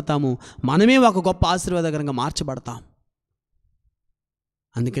 ఆశీర్వాదించబడతాము, మనమే ఒక గొప్ప ఆశీర్వాదకరంగా మార్చబడతాం.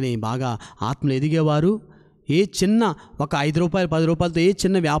 అందుకనే బాగా ఆత్మలు ఎదిగేవారు ఏ చిన్న ఒక 5 రూపాయలు 10 రూపాయలతో ఏ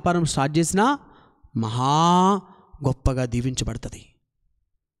చిన్న వ్యాపారం స్టార్ట్ చేసినా మహా గొప్పగా దీవించబడుతుంది.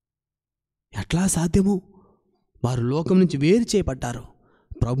 ఎట్లా సాధ్యము? వారు లోకం నుంచి వేరు చేయబడ్డారు,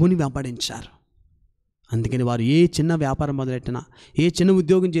 ప్రభుని వెంబడించారు. అందుకని వారు ఏ చిన్న వ్యాపారం మొదలెట్టినా, ఏ చిన్న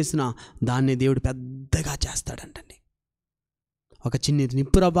ఉద్యోగం చేసినా దాన్నే దేవుడు పెద్దగా చేస్తాడంటండి. ఒక చిన్న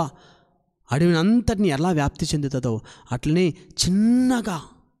నిప్పురవ్వ అడవిని అంతటిని ఎలా వ్యాప్తి చెందుతుందో అట్లనే చిన్నగా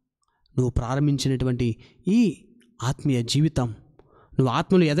నువ్వు ప్రారంభించినటువంటి ఈ ఆత్మీయ జీవితం, నువ్వు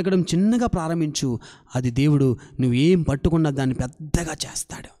ఆత్మలో ఎదగడం చిన్నగా ప్రారంభించు, అది దేవుడు నువ్వేం పట్టుకున్నా దాన్ని పెద్దగా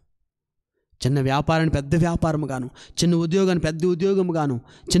చేస్తాడు. చిన్న వ్యాపారాన్ని పెద్ద వ్యాపారం గాను, చిన్న ఉద్యోగాన్ని పెద్ద ఉద్యోగం గాను,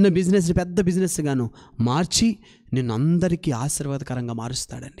 చిన్న బిజినెస్ని పెద్ద బిజినెస్ గాను మార్చి నిన్ను అందరికీ ఆశీర్వాదకరంగా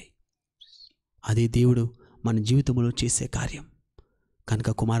మారుస్తాడండి. అదే దేవుడు మన జీవితంలో చేసే కార్యం. కనుక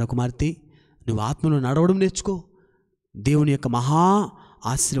కుమార్తె, నువ్వు ఆత్మలో నడవడం నేర్చుకో. దేవుని యొక్క మహా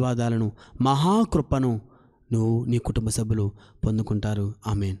ఆశీర్వాదాలను, మహాకృపను నువ్వు, నీ కుటుంబ సభ్యులు పొందుకుంటారు.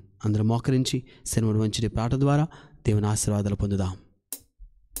 ఆమేన్. అందరూ మోకరించి శరణు వంచి ప్రార్థన ద్వారా దేవుని ఆశీర్వాదాలు పొందుదాం.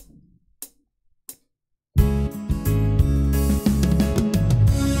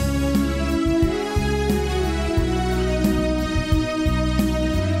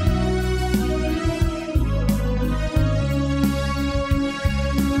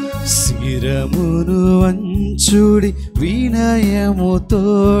 శిరమును వంచుడి వినయము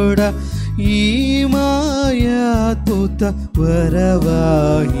తోడ ఈ మాయాద్భుత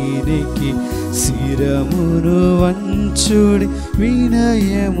వరవాహినికి. శిరమును వంచుడి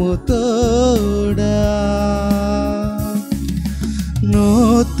వినయము తోడ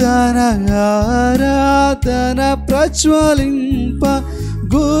నూతన ఆరాధన ప్రజ్వలింప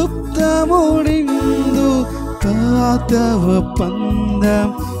గుప్తముడిందు పాతవ పందం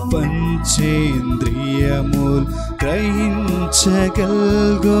పంచేంద్రియముల్ గ్రహించగల్గొను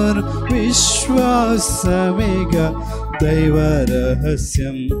విశ్వాసమేగా దైవ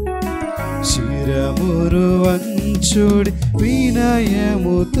రహస్యం. శిరమును వంచుడి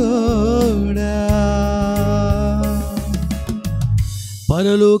వినయము తోడా.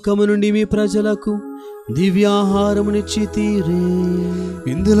 పరలోకము నుండి మీ ప్రజలకు దివ్యాహారమునిచ్చితిరే,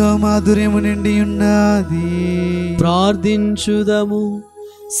 ఇందులో మాధుర్యము నిండి ఉన్నది. ప్రార్థించుదము.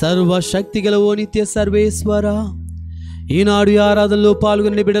 సర్వశక్తిగల ఓ నిత్య సర్వేశ్వర, ఈనాడు ఈ ఆరాధనలో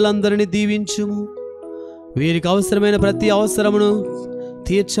పాల్గొనే బిడ్డలందరినీ దీవించుము. వీరికి అవసరమైన ప్రతి అవసరమును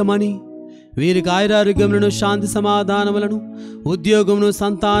తీర్చమని, వీరికి ఆయురారోగ్యములను, శాంతి సమాధానములను, ఉద్యోగమును,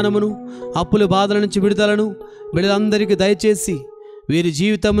 సంతానమును, అప్పుల బాధల నుంచి విడుదలను బిడ్డలందరికీ దయచేసి వీరి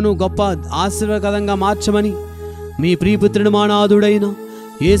జీవితమును గొప్ప ఆశీర్వాదకరంగా మార్చమని మీ ప్రియపుత్రుడు మా నాథుడైన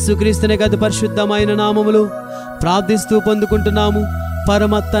యేసుక్రీస్తుని గతి పరిశుద్ధమైన నామములో ప్రార్థిస్తూ పొందుకుంటున్నాము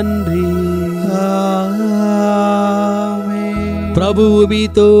పరమ తండ్రి. ఆమేన్. ప్రభువు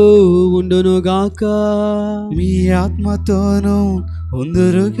మీతో ఉండునుగాక. మీ ఆత్మతోనూ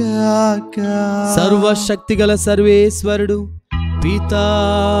ఉందురుగాక. సర్వశక్తిగల సర్వేశ్వరుడు పితా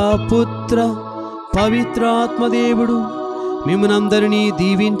పుత్ర పవిత్రాత్మదేవుడు మిమ్మల్నందరినీ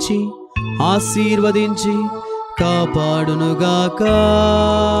దీవించి ఆశీర్వదించి కాపాడునుగాక.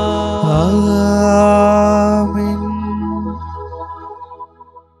 ఆమేన్.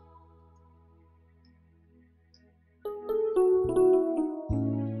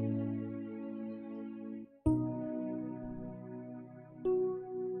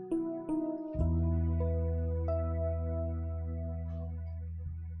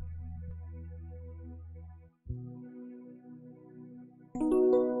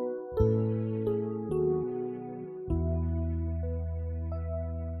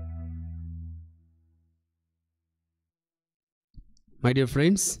 My dear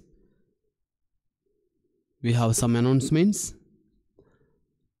friends, we have some announcements.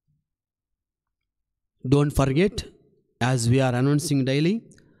 Don't forget, as we are announcing daily,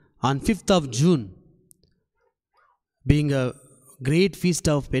 on 5th of June, being a great feast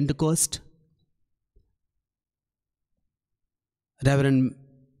of Pentecost, Reverend,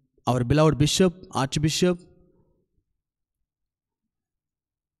 our beloved Bishop, Archbishop,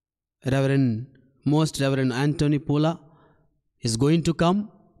 Most Reverend Anthony Pola is going to come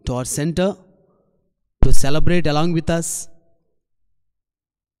to our center to celebrate along with us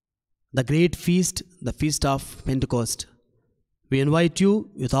the great feast, the feast of Pentecost. We invite you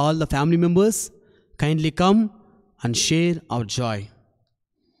with all the family members, kindly come and share our joy.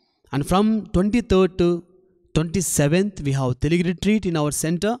 And from 23rd to 27th, we have Telugu retreat in our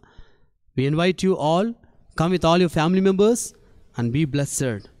center. We invite you all, come with all your family members and be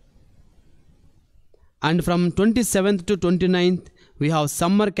blessed. And from 27th to 29th, we have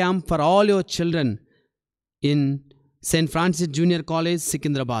summer camp for all your children in St. Francis Junior College,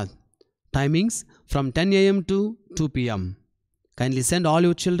 Secunderabad. Timings from 10 a.m. to 2 p.m. Kindly send all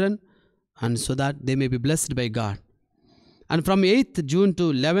your children and so that they may be blessed by God. And from 8th June to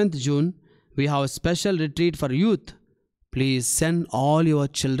 11th June, we have a special retreat for youth. Please send all your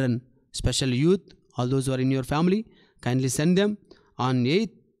children, special youth, all those who are in your family, kindly send them on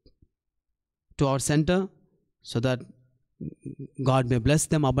 8th to our center so that God may bless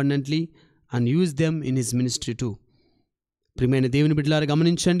them abundantly and use them in His ministry too. ప్రియమైన దేవుని బిడ్డలారా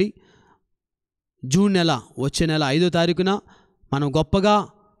గమనించండి, June నెల వచ్చే నెల 5వ తారీఖున మనం గొప్పగా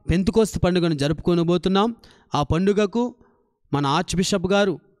పెంతెకోస్తు పండుగను జరుపుకోబోతున్నాం. ఆ పండుగకు మన ఆర్చ్ బిషప్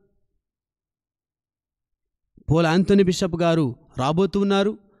గారు పోల్ యాంథోనీ బిషప్ గారు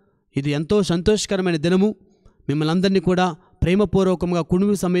రాబోతున్నారు. ఇది ఎంతో సంతోషకరమైన దినము. మిమ్మల్ని అందరినీ కూడా ప్రేమపూర్వకంగా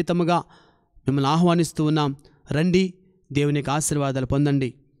కుటుంబ సమేతముగా మిమ్మల్ని ఆహ్వానిస్తూ ఉన్నాం. రండి, దేవునికి ఆశీర్వాదాలు పొందండి.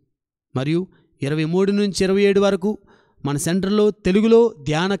 మరియు 23 నుంచి 27 వరకు మన సెంటర్లో తెలుగులో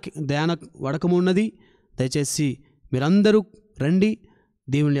ధ్యాన వడకము ఉన్నది. దయచేసి మీరందరూ రండి,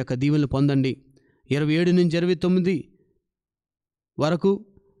 దేవుని యొక్క దీవెనలు పొందండి. 27 నుంచి 29 వరకు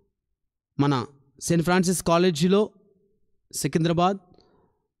మన సెయింట్ ఫ్రాన్సిస్ కాలేజీలో సికింద్రాబాద్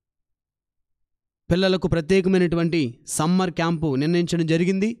పిల్లలకు ప్రత్యేకమైనటువంటి సమ్మర్ క్యాంపు నిర్ణయించడం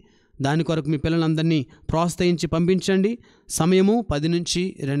జరిగింది. దాని కొరకు మీ పిల్లలందరినీ ప్రోత్సహించి పంపించండి. సమయము 10 నుంచి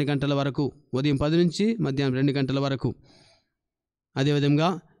 2 గంటల వరకు, ఉదయం 10 నుంచి మధ్యాహ్నం 2 గంటల వరకు. అదేవిధంగా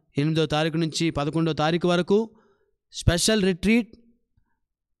 8వ తారీఖు నుంచి 11వ తారీఖు వరకు స్పెషల్ రిట్రీట్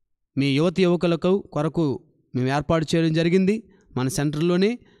మీ యువకులకు కొరకు మేము ఏర్పాటు చేయడం జరిగింది మన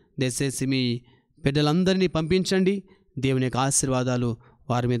సెంటర్లోనే. దయచేసి మీ బిడ్డలందరినీ పంపించండి. దేవుని యొక్క ఆశీర్వాదాలు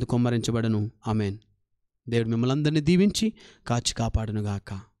వారి మీద కుమ్మరించబడను. ఆమేన్. దేవుడు మిమ్మల్ని అందరినీ దీవించి కాచి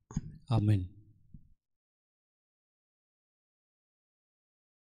కాపాడునుగాక. ఆమేన్.